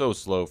 They're so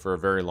slow for a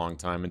very long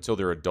time until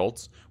they're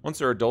adults. Once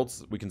they're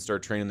adults, we can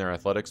start training their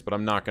athletics, but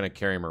I'm not going to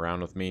carry them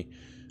around with me.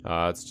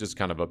 It's just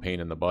kind of a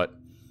pain in the butt.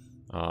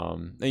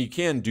 And you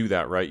can do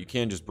that, right? You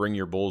can just bring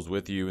your bulls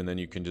with you, and then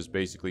you can just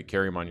basically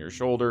carry them on your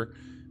shoulder.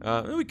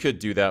 We could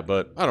do that,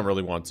 but I don't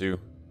really want to.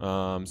 So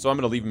I'm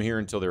going to leave them here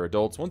until they're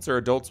adults. Once they're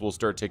adults, we'll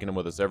start taking them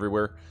with us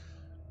everywhere.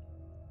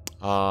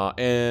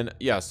 And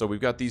yeah, so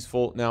we've got these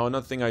full. Now,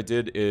 another thing I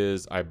did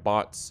is I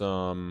bought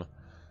some,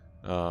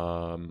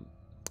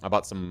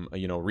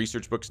 you know,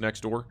 research books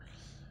next door.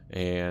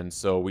 And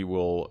so we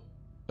will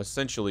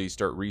essentially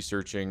start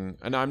researching.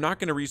 And I'm not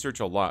going to research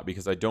a lot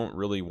because I don't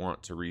really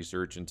want to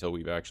research until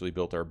we've actually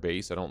built our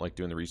base. I don't like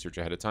doing the research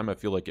ahead of time. I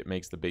feel like it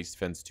makes the base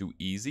defense too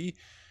easy.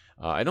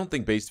 I don't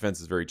think base defense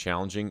is very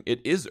challenging.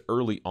 It is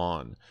early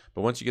on,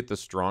 but once you get the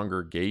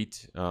stronger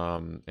gate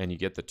and you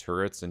get the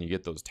turrets and you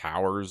get those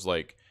towers,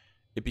 like,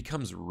 it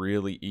becomes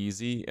really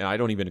easy. And I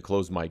don't even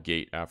close my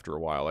gate after a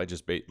while. I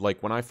just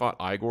like when I fought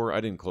Igor,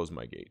 I didn't close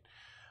my gate.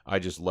 I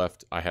just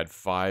left. I had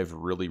 5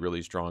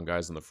 really strong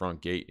guys on the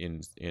front gate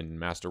in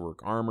masterwork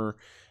armor,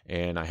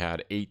 and I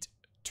had 8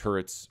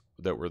 turrets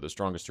that were the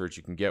strongest turrets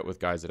you can get with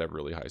guys that have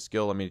really high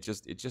skill. I mean,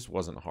 it just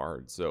wasn't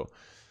hard. So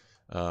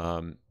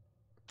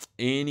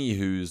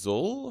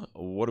anyhoozle,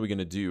 what are we going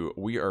to do?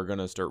 We are going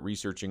to start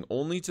researching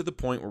only to the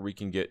point where we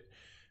can get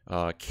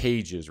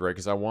cages, right?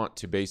 Because I want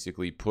to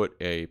basically put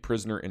a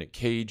prisoner in a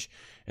cage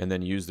and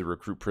then use the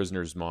recruit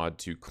prisoners mod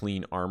to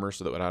clean armor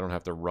so that I don't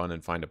have to run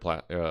and find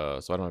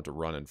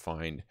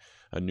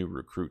a new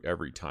recruit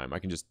every time. I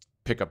can just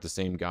pick up the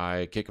same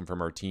guy, kick him from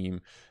our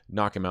team,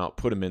 knock him out,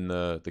 put him in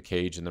the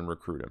cage, and then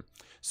recruit him.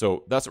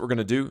 So that's what we're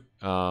going to do.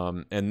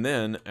 And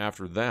then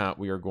after that,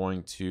 we are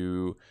going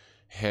to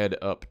head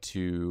up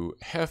to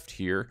Heft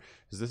here,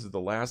 because this is the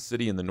last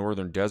city in the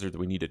northern desert that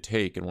we need to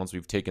take. And once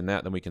we've taken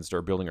that, then we can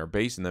start building our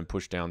base and then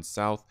push down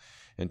south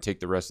and take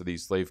the rest of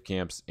these slave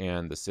camps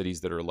and the cities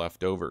that are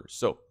left over.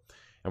 So,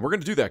 and we're going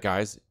to do that,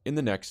 guys, in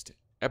the next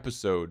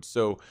episode.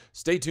 So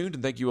stay tuned,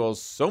 and thank you all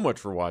so much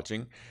for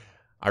watching.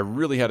 I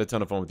really had a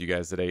ton of fun with you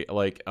guys today.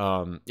 Like,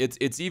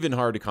 it's even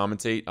hard to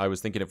commentate. I was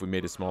thinking if we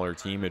made a smaller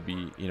team, it'd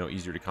be, you know,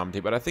 easier to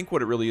commentate. But I think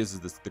what it really is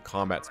the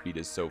combat speed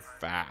is so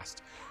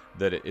fast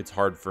that it's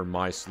hard for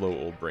my slow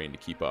old brain to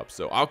keep up.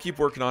 So I'll keep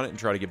working on it and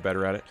try to get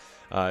better at it.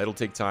 It'll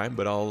take time,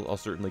 but I'll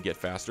certainly get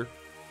faster.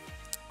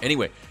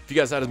 Anyway, if you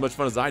guys had as much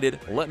fun as I did,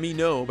 let me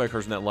know by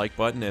pressing that like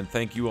button. And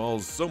thank you all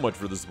so much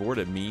for the support.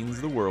 It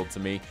means the world to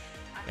me.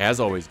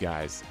 As always,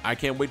 guys, I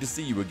can't wait to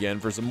see you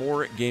again for some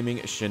more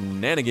gaming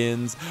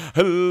shenanigans.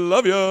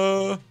 Love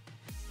ya!